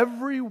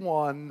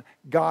 Everyone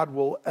God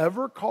will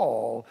ever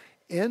call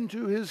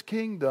into his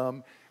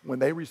kingdom, when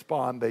they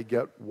respond, they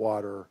get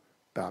water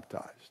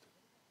baptized.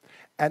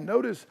 And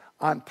notice,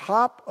 on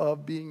top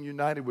of being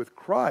united with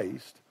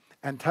Christ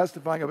and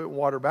testifying of it in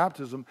water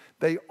baptism,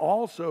 they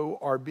also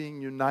are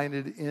being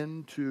united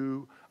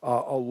into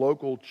a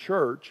local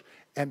church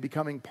and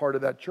becoming part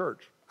of that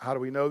church. How do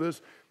we know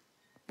this?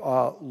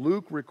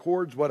 Luke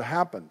records what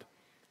happened.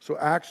 So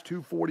Acts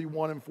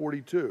 2:41 and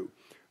 42.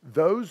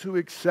 Those who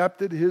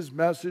accepted his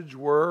message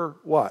were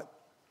what?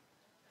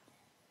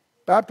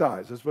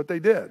 Baptized. That's what they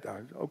did.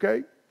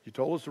 Okay, you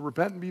told us to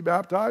repent and be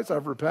baptized.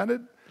 I've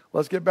repented.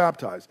 Let's get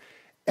baptized.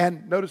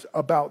 And notice,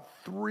 about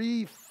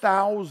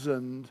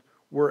 3,000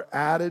 were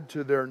added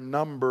to their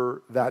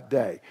number that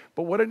day.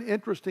 But what an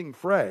interesting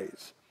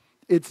phrase.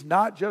 It's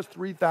not just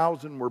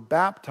 3,000 were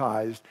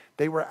baptized.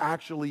 They were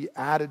actually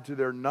added to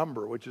their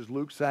number, which is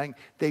Luke saying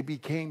they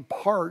became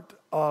part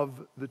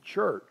of the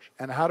church.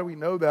 And how do we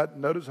know that?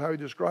 Notice how he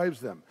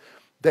describes them.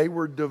 They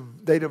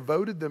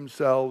devoted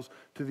themselves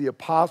to the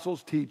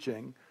apostles'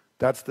 teaching.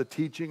 That's the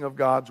teaching of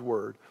God's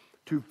word.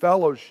 To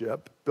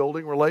fellowship,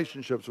 building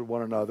relationships with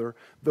one another.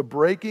 The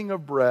breaking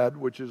of bread,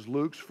 which is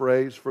Luke's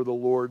phrase for the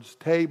Lord's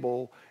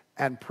table,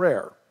 and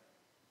prayer.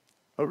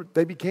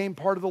 They became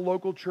part of the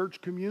local church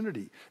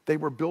community. They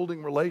were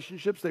building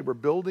relationships. They were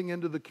building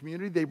into the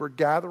community. They were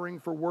gathering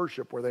for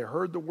worship, where they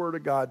heard the word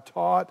of God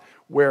taught,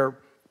 where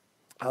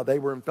they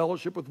were in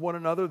fellowship with one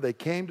another. They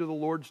came to the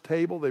Lord's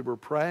table. They were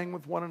praying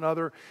with one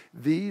another.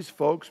 These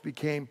folks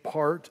became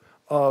part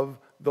of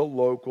the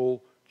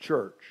local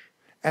church.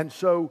 And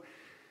so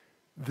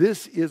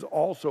this is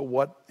also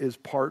what is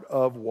part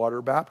of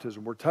water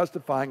baptism. We're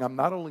testifying I'm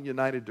not only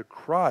united to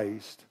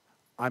Christ,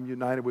 I'm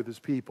united with his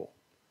people.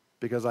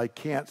 Because I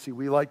can't see,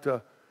 we like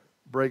to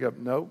break up.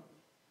 No,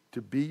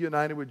 to be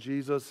united with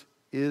Jesus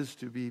is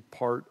to be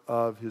part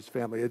of his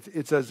family.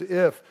 It's as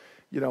if,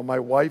 my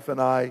wife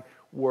and I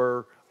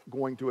were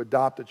going to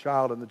adopt a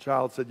child, and the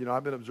child said,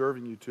 I've been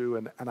observing you two,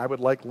 and I would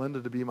like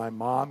Linda to be my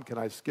mom. Can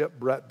I skip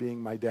Brett being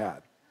my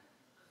dad?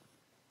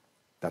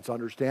 That's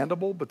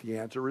understandable, but the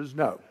answer is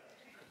no.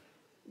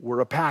 We're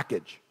a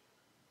package.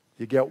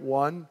 You get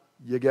one,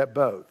 you get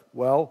both.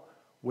 Well,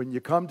 when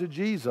you come to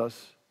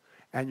Jesus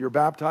and you're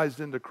baptized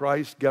into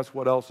Christ, guess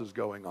what else is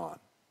going on?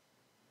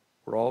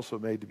 We're also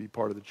made to be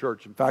part of the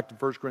church. In fact, in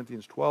 1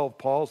 Corinthians 12,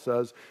 Paul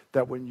says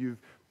that when you've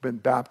been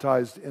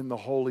baptized in the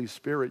Holy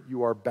Spirit,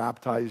 you are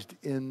baptized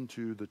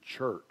into the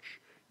church.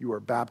 You are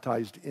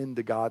baptized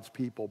into God's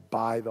people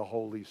by the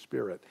Holy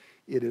Spirit.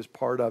 It is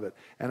part of it.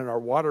 And in our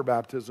water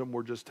baptism,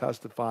 we're just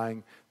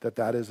testifying that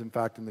that is in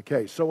fact in the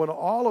case. So in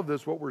all of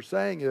this, what we're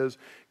saying is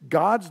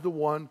God's the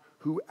one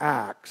who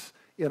acts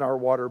in our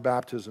water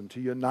baptism to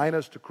unite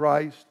us to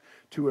Christ,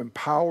 to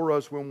empower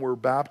us when we're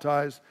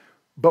baptized.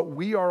 But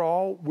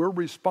we're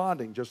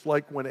responding. Just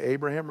like when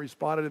Abraham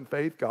responded in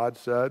faith, God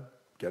said,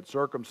 get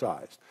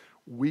circumcised.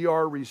 We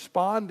are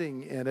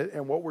responding in it,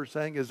 and what we're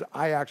saying is,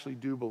 I actually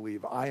do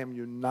believe. I am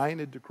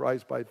united to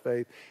Christ by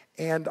faith,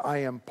 and I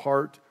am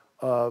part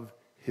of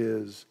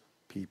his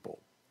people.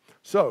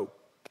 So,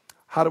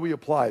 how do we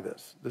apply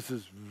this? This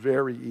is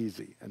very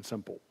easy and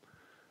simple.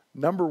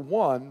 Number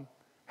one,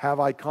 have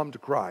I come to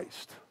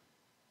Christ?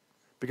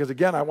 Because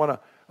again, I want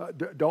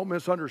to, don't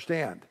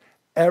misunderstand.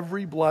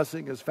 Every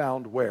blessing is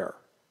found where?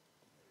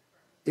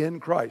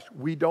 In Christ.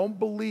 We don't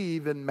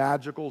believe in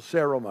magical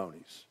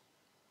ceremonies.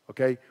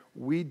 Okay?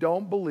 We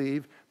don't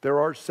believe. There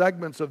are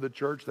segments of the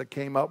church that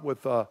came up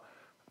with a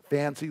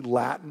fancy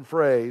Latin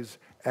phrase,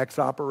 ex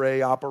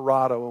opere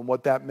operato, and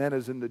what that meant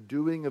is in the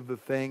doing of the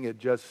thing, it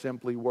just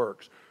simply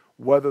works.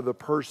 Whether the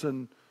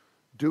person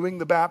doing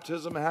the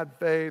baptism had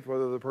faith,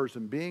 whether the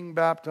person being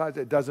baptized,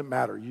 it doesn't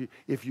matter.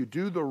 If you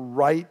do the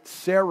right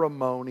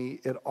ceremony,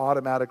 it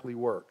automatically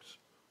works.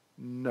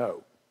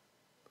 No.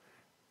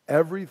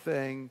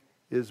 Everything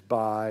is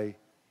by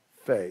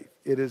faith.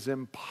 It is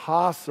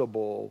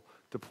impossible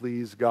to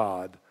please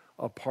God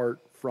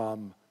apart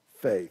from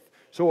faith.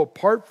 So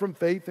apart from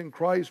faith in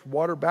Christ,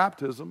 water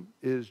baptism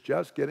is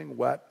just getting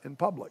wet in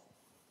public.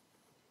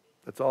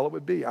 That's all it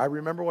would be. I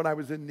remember when I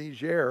was in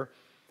Niger,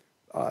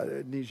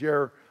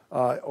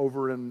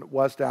 over in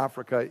West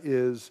Africa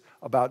is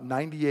about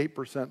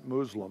 98%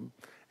 Muslim.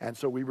 And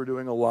so we were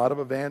doing a lot of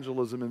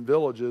evangelism in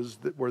villages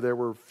where there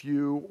were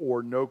few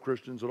or no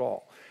Christians at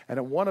all. And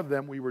in one of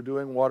them, we were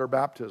doing water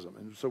baptism.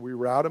 And so we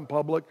were out in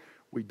public.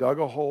 We dug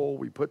a hole.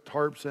 We put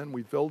tarps in.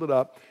 We filled it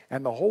up.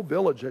 And the whole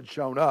village had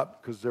shown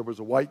up because there was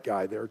a white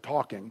guy there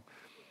talking.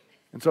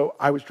 And so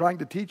I was trying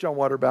to teach on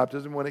water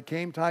baptism. When it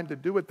came time to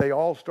do it, they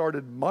all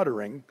started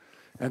muttering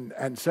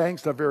and saying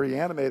stuff very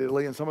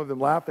animatedly, and some of them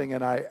laughing.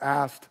 And I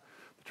asked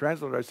the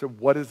translator, I said,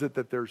 what is it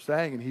that they're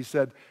saying? And he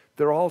said,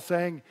 they're all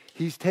saying,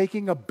 he's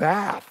taking a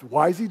bath.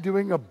 Why is he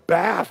doing a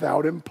bath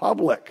out in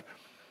public?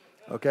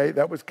 Okay,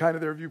 that was kind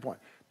of their viewpoint.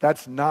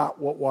 That's not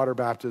what water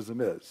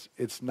baptism is.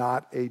 It's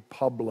not a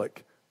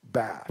public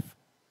bath.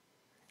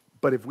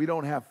 But if we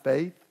don't have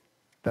faith,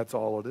 that's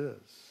all it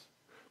is.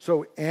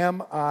 So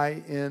am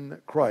I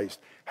in Christ?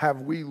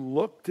 Have we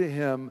looked to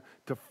him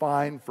to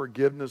find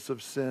forgiveness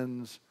of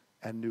sins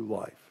and new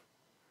life?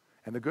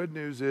 And the good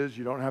news is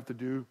you don't have to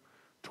do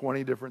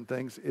 20 different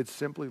things. It's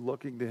simply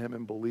looking to him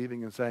and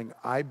believing and saying,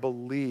 I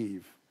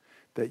believe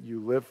that you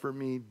lived for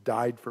me,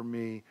 died for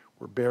me,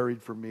 were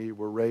buried for me,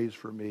 were raised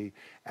for me,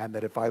 and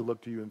that if I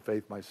look to you in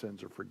faith, my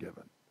sins are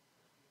forgiven.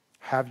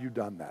 Have you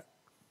done that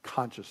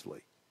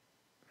consciously?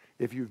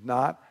 If you've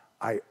not,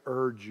 I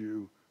urge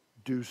you,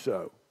 do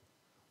so.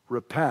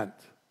 Repent,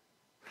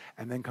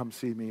 and then come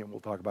see me and we'll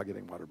talk about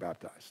getting water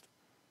baptized.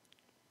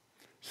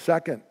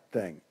 Second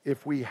thing,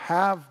 if we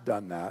have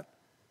done that,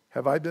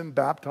 have I been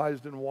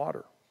baptized in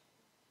water?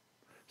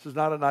 This is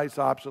not a nice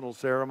optional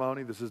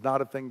ceremony. This is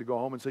not a thing to go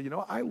home and say,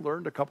 I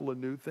learned a couple of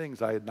new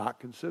things I had not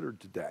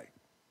considered today.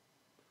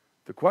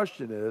 The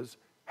question is,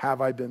 have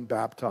I been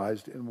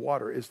baptized in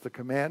water? It's the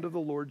command of the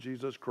Lord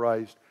Jesus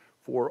Christ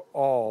for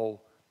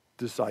all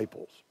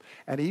disciples.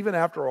 And even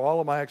after all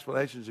of my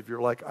explanations, if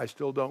you're like, I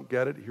still don't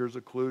get it, here's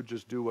a clue,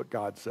 just do what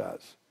God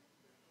says.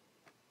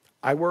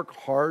 I work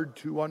hard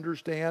to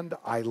understand,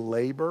 I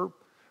labor,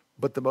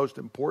 but the most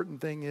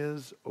important thing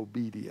is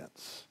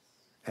obedience.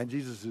 And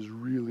Jesus is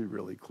really,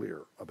 really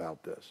clear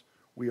about this.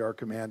 We are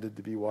commanded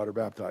to be water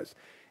baptized.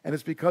 And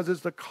it's because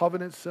it's the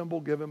covenant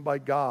symbol given by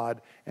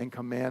God and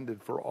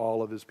commanded for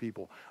all of his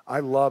people. I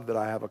love that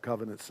I have a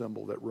covenant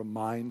symbol that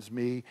reminds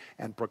me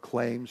and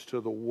proclaims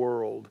to the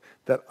world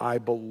that I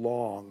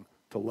belong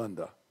to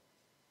Linda.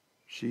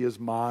 She is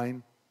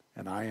mine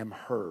and I am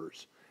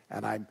hers.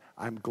 And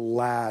I'm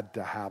glad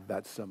to have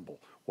that symbol.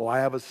 Well, I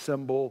have a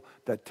symbol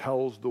that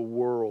tells the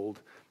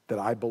world that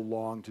I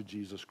belong to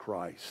Jesus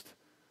Christ,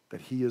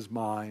 that he is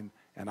mine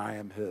and I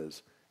am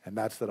his. And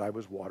that's that I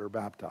was water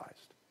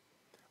baptized.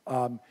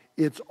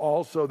 It's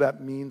also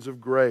that means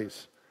of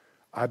grace.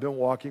 I've been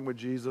walking with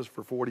Jesus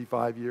for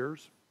 45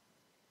 years.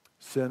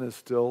 Sin is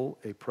still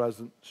a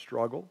present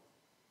struggle.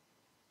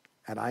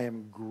 And I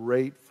am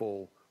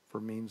grateful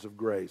for means of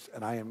grace.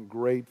 And I am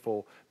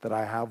grateful that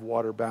I have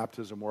water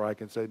baptism where I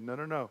can say,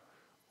 no.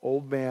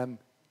 Old man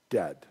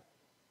dead.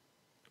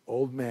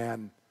 Old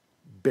man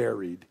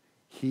buried.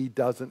 He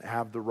doesn't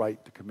have the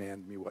right to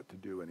command me what to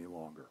do any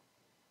longer.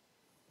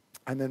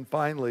 And then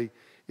finally,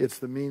 it's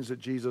the means that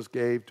Jesus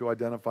gave to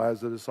identify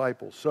as a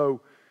disciple.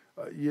 So,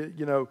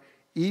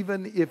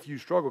 even if you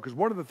struggle, because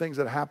one of the things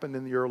that happened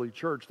in the early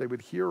church, they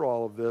would hear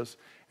all of this,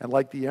 and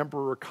like the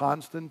Emperor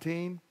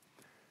Constantine,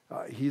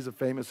 he's a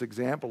famous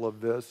example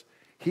of this.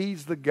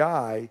 He's the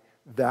guy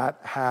that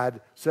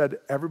had said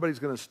everybody's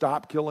going to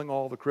stop killing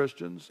all the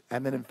Christians.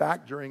 And then, in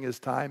fact, during his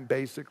time,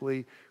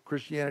 basically,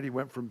 Christianity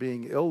went from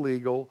being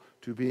illegal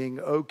to being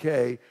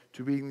okay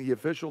to being the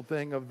official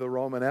thing of the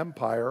Roman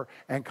Empire.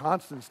 And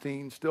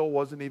Constantine still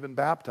wasn't even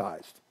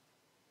baptized.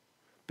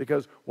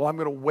 Because, I'm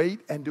going to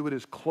wait and do it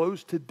as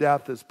close to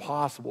death as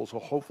possible, so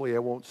hopefully I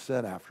won't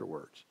sin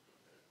afterwards.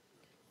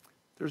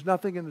 There's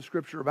nothing in the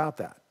scripture about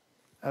that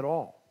at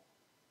all.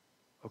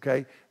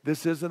 Okay?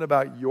 This isn't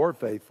about your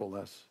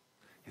faithfulness.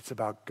 It's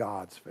about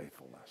God's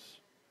faithfulness.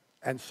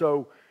 And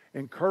so,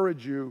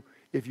 encourage you,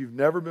 if you've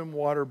never been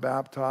water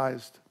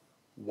baptized,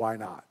 why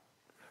not?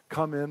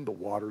 Come in, the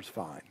water's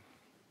fine.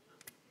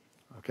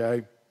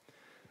 Okay?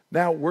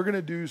 Now, we're going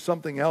to do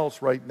something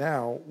else right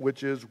now,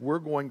 which is we're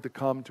going to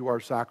come to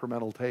our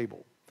sacramental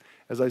table.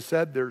 As I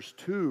said, there's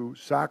 2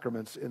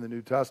 sacraments in the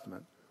New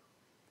Testament,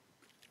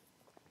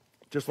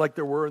 just like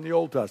there were in the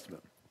Old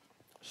Testament.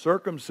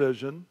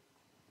 Circumcision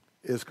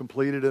is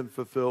completed and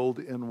fulfilled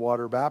in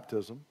water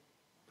baptism.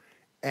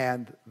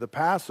 And the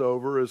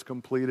Passover is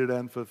completed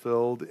and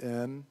fulfilled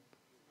in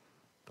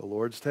the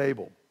Lord's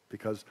table.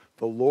 Because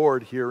the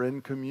Lord here in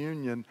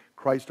communion,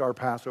 Christ our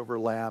Passover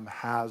Lamb,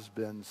 has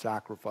been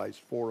sacrificed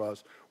for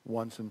us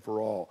once and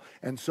for all.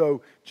 And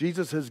so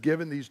Jesus has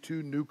given these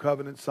 2 new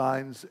covenant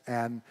signs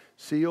and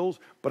seals.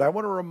 But I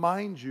want to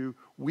remind you,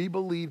 we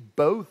believe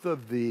both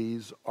of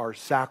these are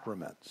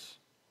sacraments.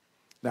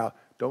 Now,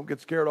 don't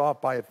get scared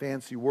off by a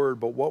fancy word,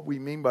 but what we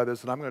mean by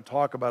this, and I'm going to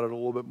talk about it a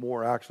little bit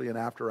more actually in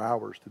after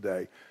hours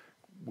today.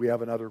 We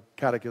have another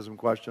catechism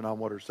question on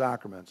what are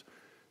sacraments.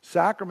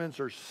 Sacraments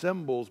are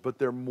symbols, but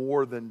they're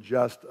more than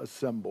just a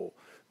symbol.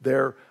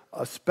 They're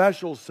a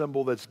special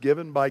symbol that's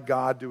given by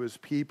God to his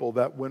people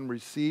that when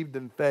received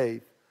in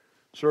faith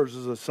serves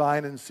as a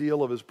sign and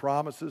seal of his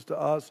promises to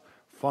us,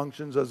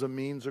 functions as a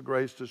means of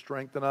grace to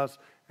strengthen us,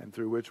 and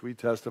through which we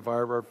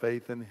testify of our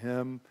faith in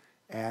him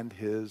and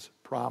his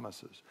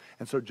promises.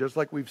 And so just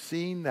like we've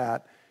seen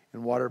that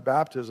in water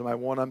baptism, I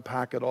won't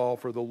unpack it all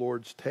for the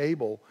Lord's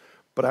table,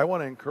 but I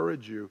want to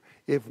encourage you,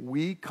 if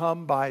we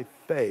come by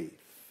faith,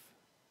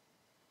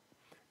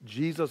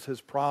 Jesus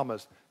has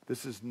promised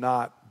this is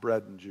not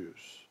bread and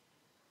juice.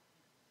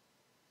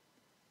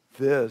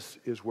 This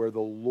is where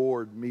the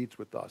Lord meets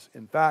with us.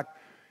 In fact,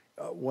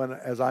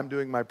 as I'm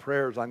doing my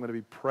prayers, I'm going to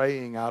be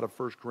praying out of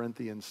 1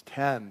 Corinthians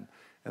 10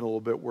 in a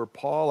little bit, where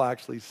Paul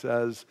actually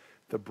says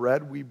the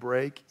bread we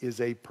break is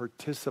a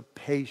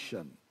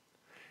participation,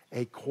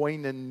 a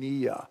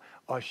koinonia,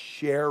 a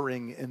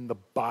sharing in the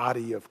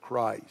body of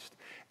Christ.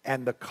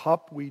 And the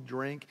cup we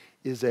drink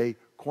is a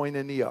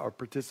koinonia, a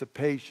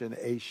participation,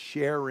 a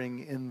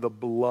sharing in the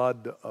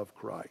blood of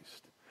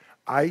Christ.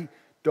 I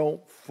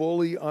don't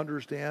fully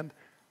understand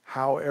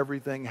how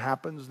everything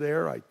happens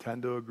there. I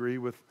tend to agree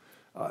with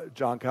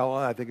John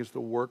Calvin. I think it's the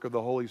work of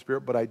the Holy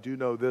Spirit, but I do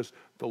know this.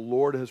 The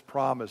Lord has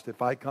promised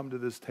if I come to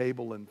this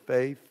table in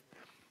faith,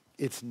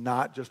 it's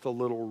not just a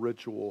little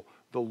ritual.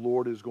 The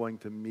Lord is going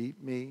to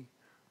meet me.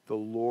 The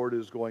Lord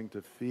is going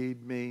to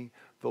feed me.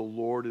 The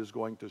Lord is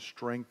going to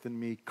strengthen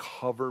me,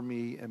 cover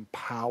me,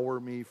 empower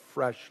me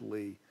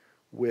freshly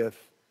with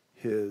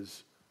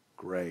his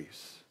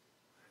grace.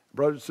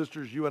 Brothers and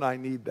sisters, you and I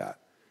need that.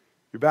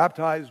 You're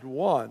baptized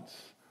once.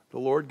 The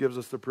Lord gives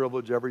us the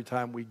privilege every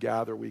time we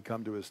gather, we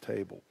come to his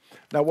table.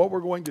 Now, what we're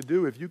going to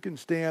do, if you can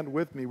stand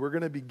with me, we're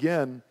going to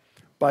begin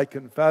by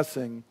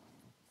confessing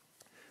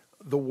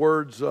the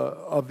words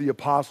of the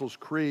Apostles'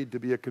 Creed to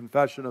be a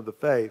confession of the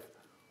faith.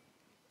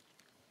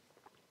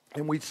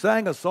 And we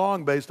sang a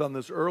song based on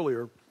this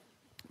earlier,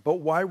 but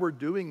why we're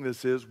doing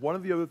this is, one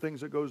of the other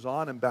things that goes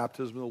on in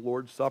baptism and the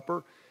Lord's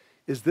Supper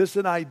is this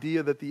an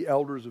idea that the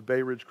elders of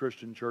Bay Ridge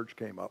Christian Church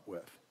came up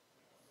with?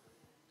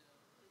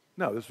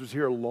 No, this was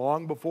here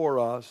long before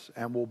us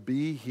and will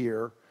be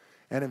here.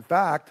 And in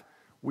fact,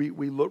 we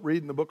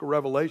read in the book of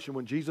Revelation,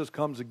 when Jesus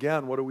comes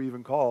again, what do we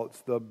even call it?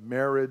 It's the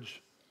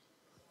marriage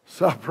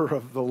supper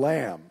of the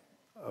Lamb,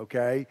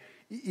 okay?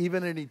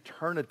 Even in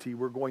eternity,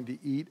 we're going to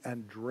eat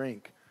and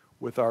drink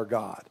with our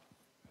God.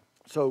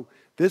 So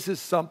this is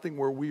something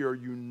where we are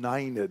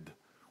united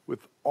with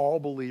all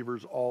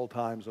believers, all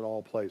times, and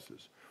all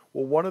places.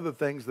 Well, one of the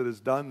things that has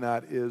done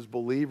that is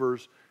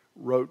believers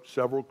wrote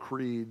several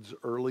creeds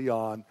early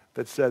on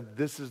that said,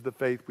 this is the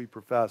faith we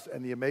profess.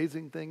 And the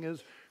amazing thing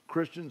is,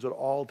 Christians at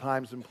all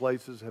times and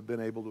places have been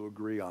able to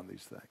agree on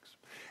these things.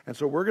 And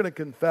so we're going to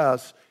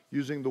confess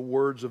using the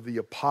words of the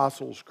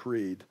Apostles'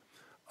 Creed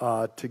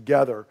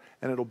together,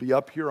 and it'll be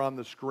up here on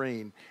the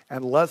screen.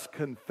 And let's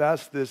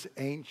confess this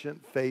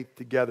ancient faith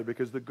together,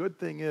 because the good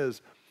thing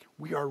is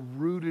we are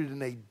rooted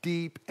in a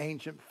deep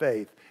ancient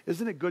faith.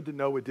 Isn't it good to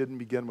know it didn't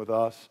begin with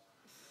us?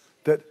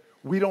 That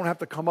we don't have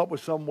to come up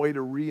with some way to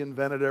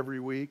reinvent it every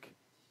week.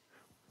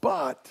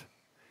 But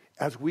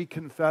as we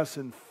confess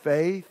in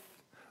faith,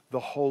 the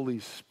Holy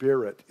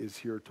Spirit is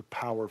here to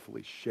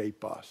powerfully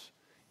shape us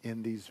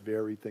in these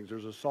very things.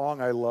 There's a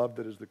song I love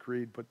that is the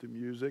Creed put to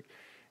music.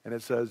 And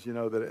it says, you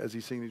know, that as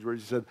he sings these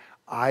words, he said,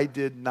 I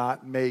did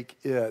not make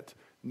it.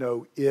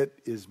 No, it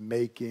is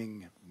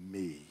making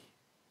me.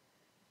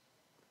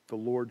 The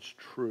Lord's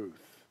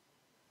truth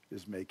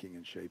is making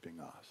and shaping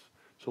us.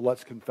 So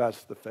let's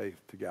confess the faith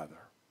together.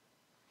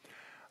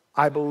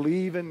 I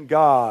believe in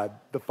God,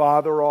 the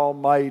Father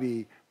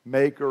Almighty,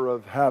 maker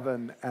of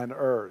heaven and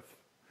earth,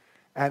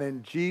 and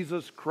in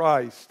Jesus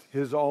Christ,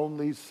 his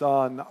only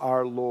Son,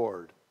 our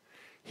Lord.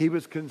 He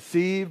was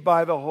conceived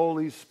by the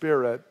Holy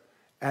Spirit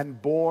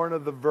and born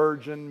of the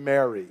Virgin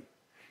Mary.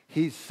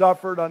 He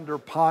suffered under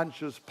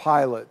Pontius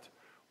Pilate,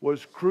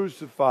 was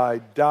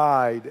crucified,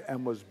 died,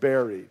 and was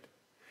buried.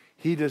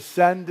 He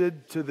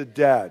descended to the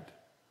dead.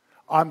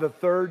 On the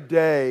third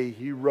day,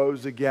 he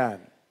rose again.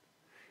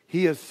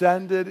 He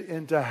ascended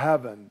into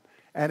heaven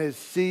and is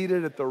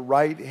seated at the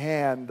right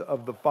hand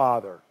of the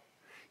Father.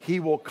 He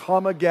will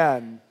come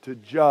again to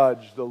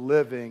judge the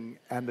living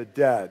and the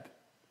dead.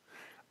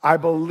 I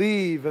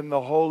believe in the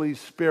Holy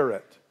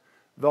Spirit,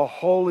 the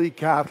Holy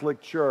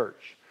Catholic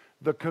Church,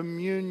 the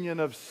communion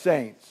of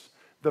saints,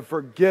 the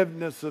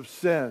forgiveness of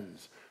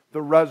sins,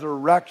 the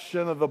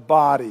resurrection of the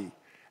body,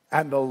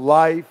 and the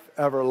life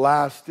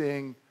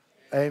everlasting.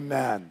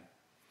 Amen.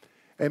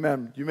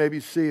 Amen. You may be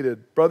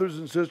seated. Brothers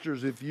and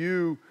sisters, if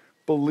you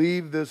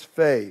believe this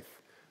faith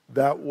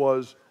that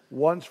was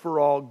once for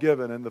all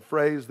given, and the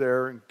phrase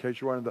there, in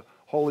case you're wondering, the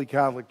Holy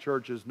Catholic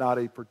Church is not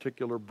a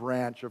particular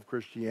branch of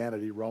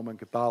Christianity, Roman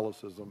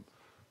Catholicism.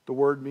 The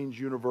word means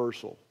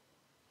universal.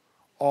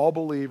 All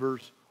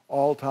believers,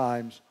 all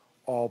times,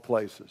 all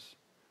places.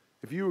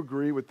 If you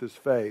agree with this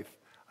faith,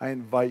 I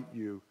invite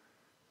you,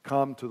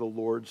 come to the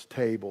Lord's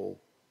table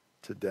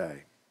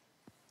today.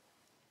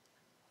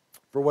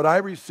 For what I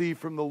received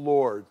from the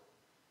Lord,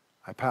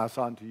 I pass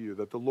on to you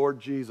that the Lord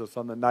Jesus,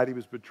 on the night he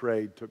was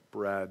betrayed, took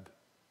bread.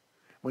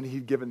 When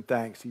he'd given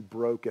thanks, he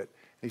broke it.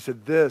 And he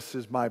said, "This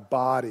is my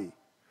body,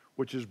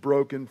 which is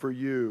broken for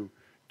you.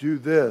 Do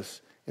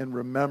this in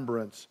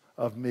remembrance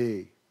of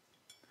me."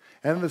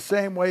 And in the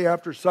same way,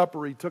 after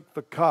supper, he took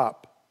the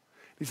cup.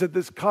 He said,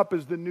 "This cup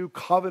is the new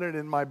covenant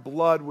in my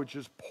blood, which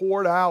is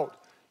poured out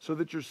so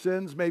that your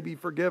sins may be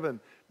forgiven.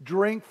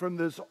 Drink from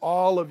this,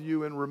 all of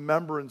you, in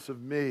remembrance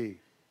of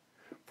me.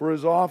 For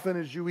as often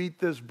as you eat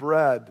this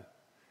bread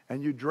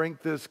and you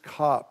drink this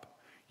cup,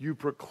 you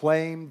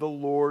proclaim the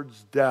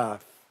Lord's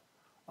death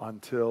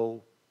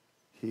until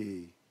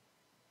he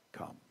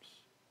comes."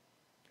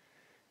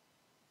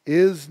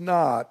 Is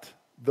not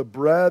the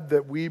bread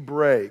that we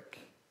break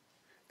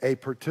a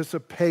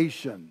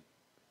participation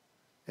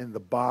in the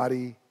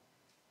body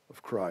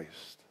of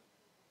Christ?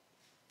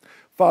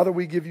 Father,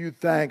 we give you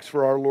thanks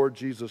for our Lord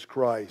Jesus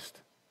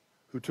Christ,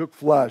 who took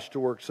flesh to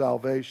work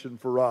salvation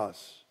for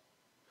us.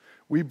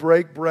 We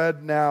break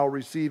bread now,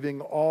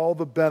 receiving all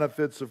the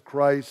benefits of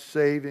Christ's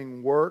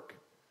saving work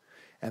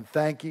and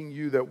thanking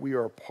you that we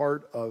are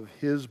part of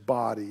his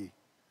body,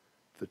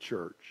 the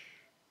church.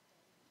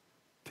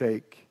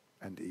 Take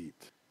and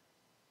eat.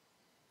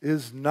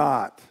 Is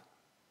not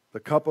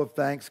the cup of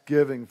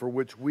thanksgiving for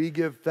which we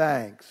give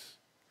thanks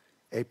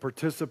a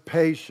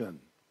participation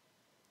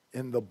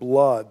in the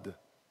blood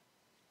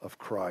of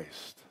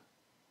Christ?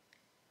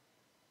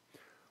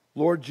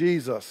 Lord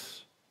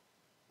Jesus,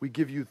 we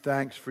give you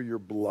thanks for your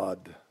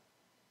blood,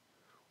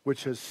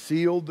 which has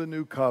sealed the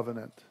new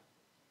covenant,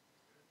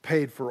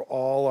 paid for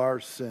all our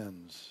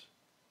sins,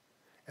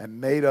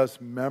 and made us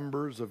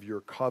members of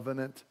your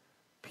covenant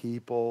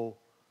people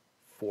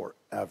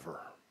forever.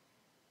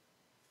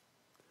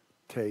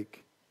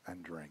 Take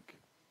and drink.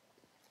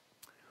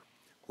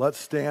 Let's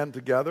stand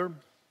together,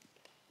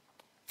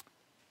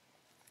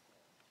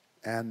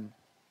 and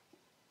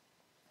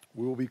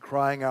we will be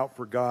crying out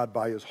for God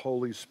by his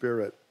Holy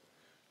Spirit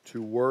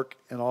to work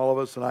in all of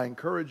us. And I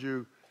encourage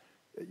you,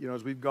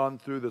 as we've gone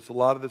through this, a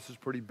lot of this is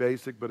pretty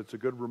basic, but it's a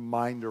good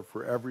reminder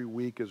for every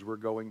week as we're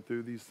going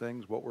through these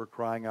things, what we're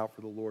crying out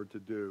for the Lord to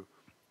do.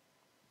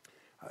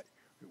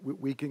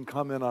 We can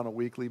come in on a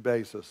weekly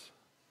basis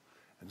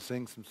and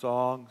sing some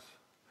songs,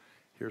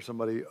 hear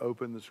somebody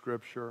open the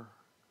scripture,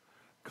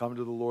 come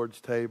to the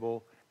Lord's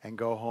table, and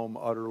go home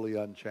utterly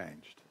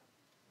unchanged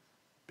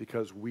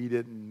because we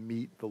didn't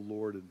meet the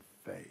Lord in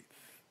faith.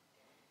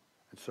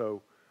 And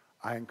so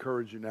I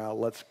encourage you now,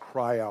 let's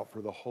cry out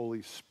for the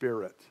Holy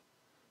Spirit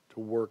to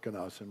work in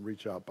us and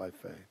reach out by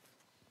faith.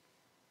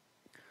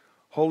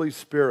 Holy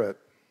Spirit,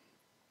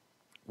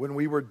 when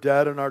we were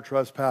dead in our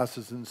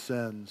trespasses and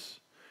sins,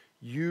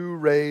 you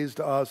raised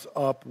us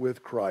up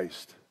with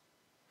Christ,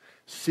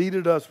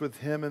 seated us with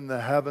him in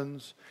the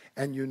heavens,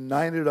 and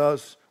united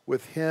us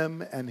with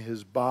him and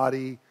his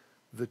body,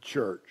 the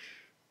church.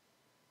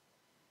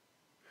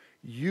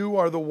 You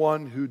are the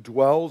one who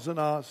dwells in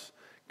us,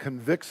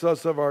 convicts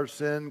us of our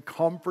sin,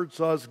 comforts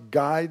us,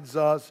 guides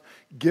us,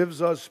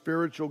 gives us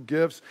spiritual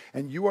gifts,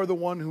 and you are the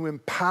one who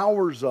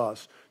empowers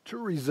us to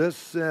resist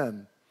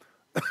sin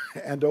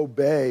and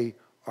obey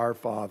our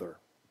Father.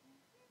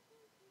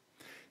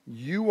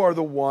 You are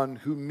the one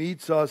who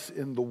meets us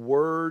in the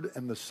Word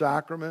and the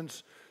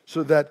sacraments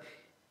so that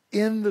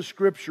in the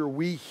Scripture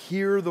we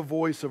hear the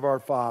voice of our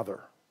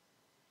Father.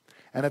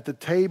 And at the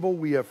table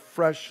we have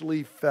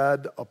freshly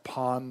fed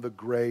upon the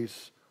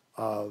grace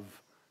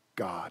of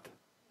God.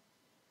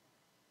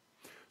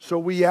 So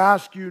we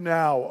ask you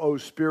now, O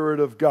Spirit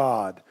of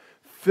God,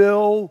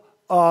 fill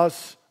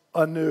us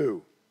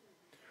anew.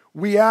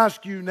 We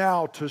ask you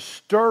now to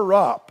stir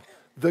up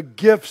the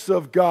gifts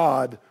of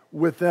God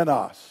within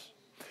us.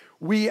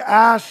 We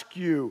ask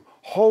you,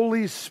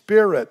 Holy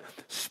Spirit,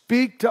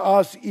 speak to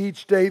us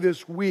each day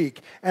this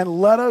week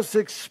and let us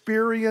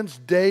experience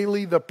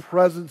daily the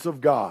presence of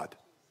God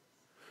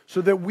so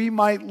that we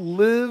might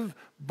live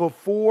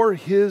before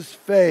his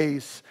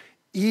face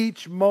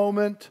each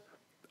moment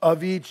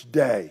of each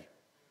day.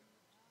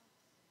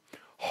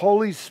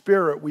 Holy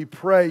Spirit, we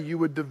pray you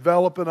would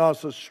develop in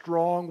us a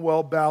strong,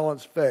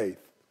 well-balanced faith,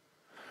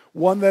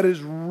 one that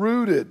is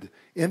rooted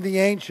in the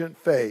ancient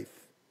faith,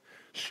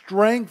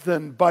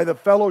 strengthened by the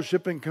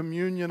fellowship and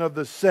communion of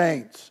the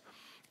saints,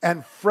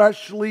 and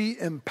freshly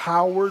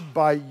empowered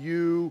by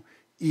you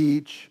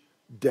each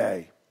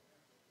day.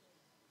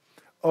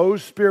 O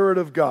Spirit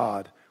of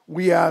God,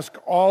 we ask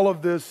all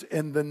of this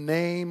in the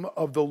name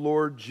of the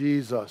Lord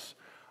Jesus,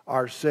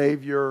 our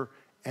Savior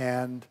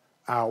and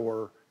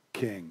our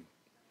King.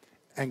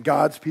 And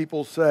God's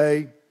people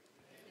say,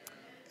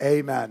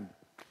 Amen.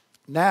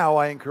 Now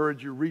I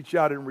encourage you, reach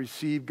out and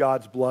receive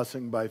God's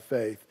blessing by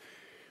faith.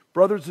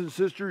 Brothers and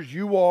sisters,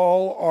 you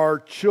all are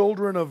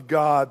children of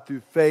God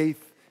through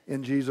faith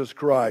in Jesus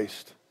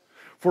Christ.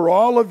 For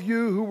all of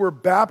you who were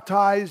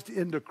baptized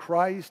into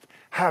Christ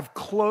have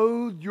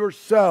clothed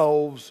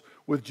yourselves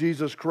with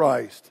Jesus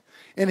Christ.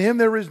 In him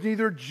there is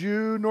neither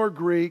Jew nor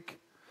Greek,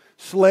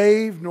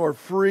 slave nor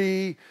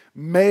free,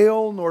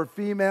 male nor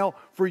female,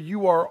 for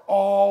you are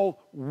all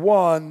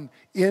one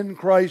in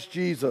Christ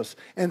Jesus.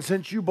 And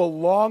since you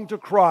belong to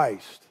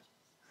Christ,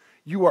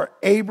 you are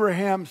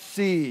Abraham's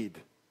seed,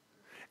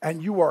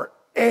 and you are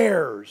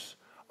heirs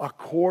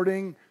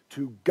according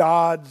to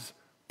God's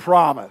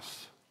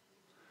promise.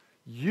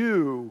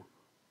 You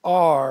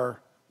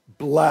are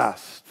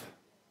blessed.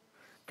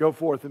 Go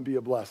forth and be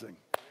a blessing.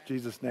 In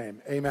Jesus'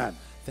 name, amen.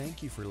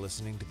 Thank you for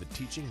listening to the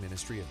teaching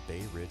ministry of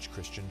Bay Ridge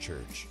Christian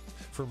Church.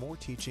 For more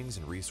teachings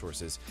and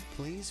resources,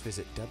 please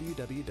visit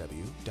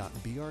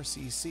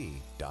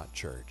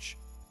www.brcc.church.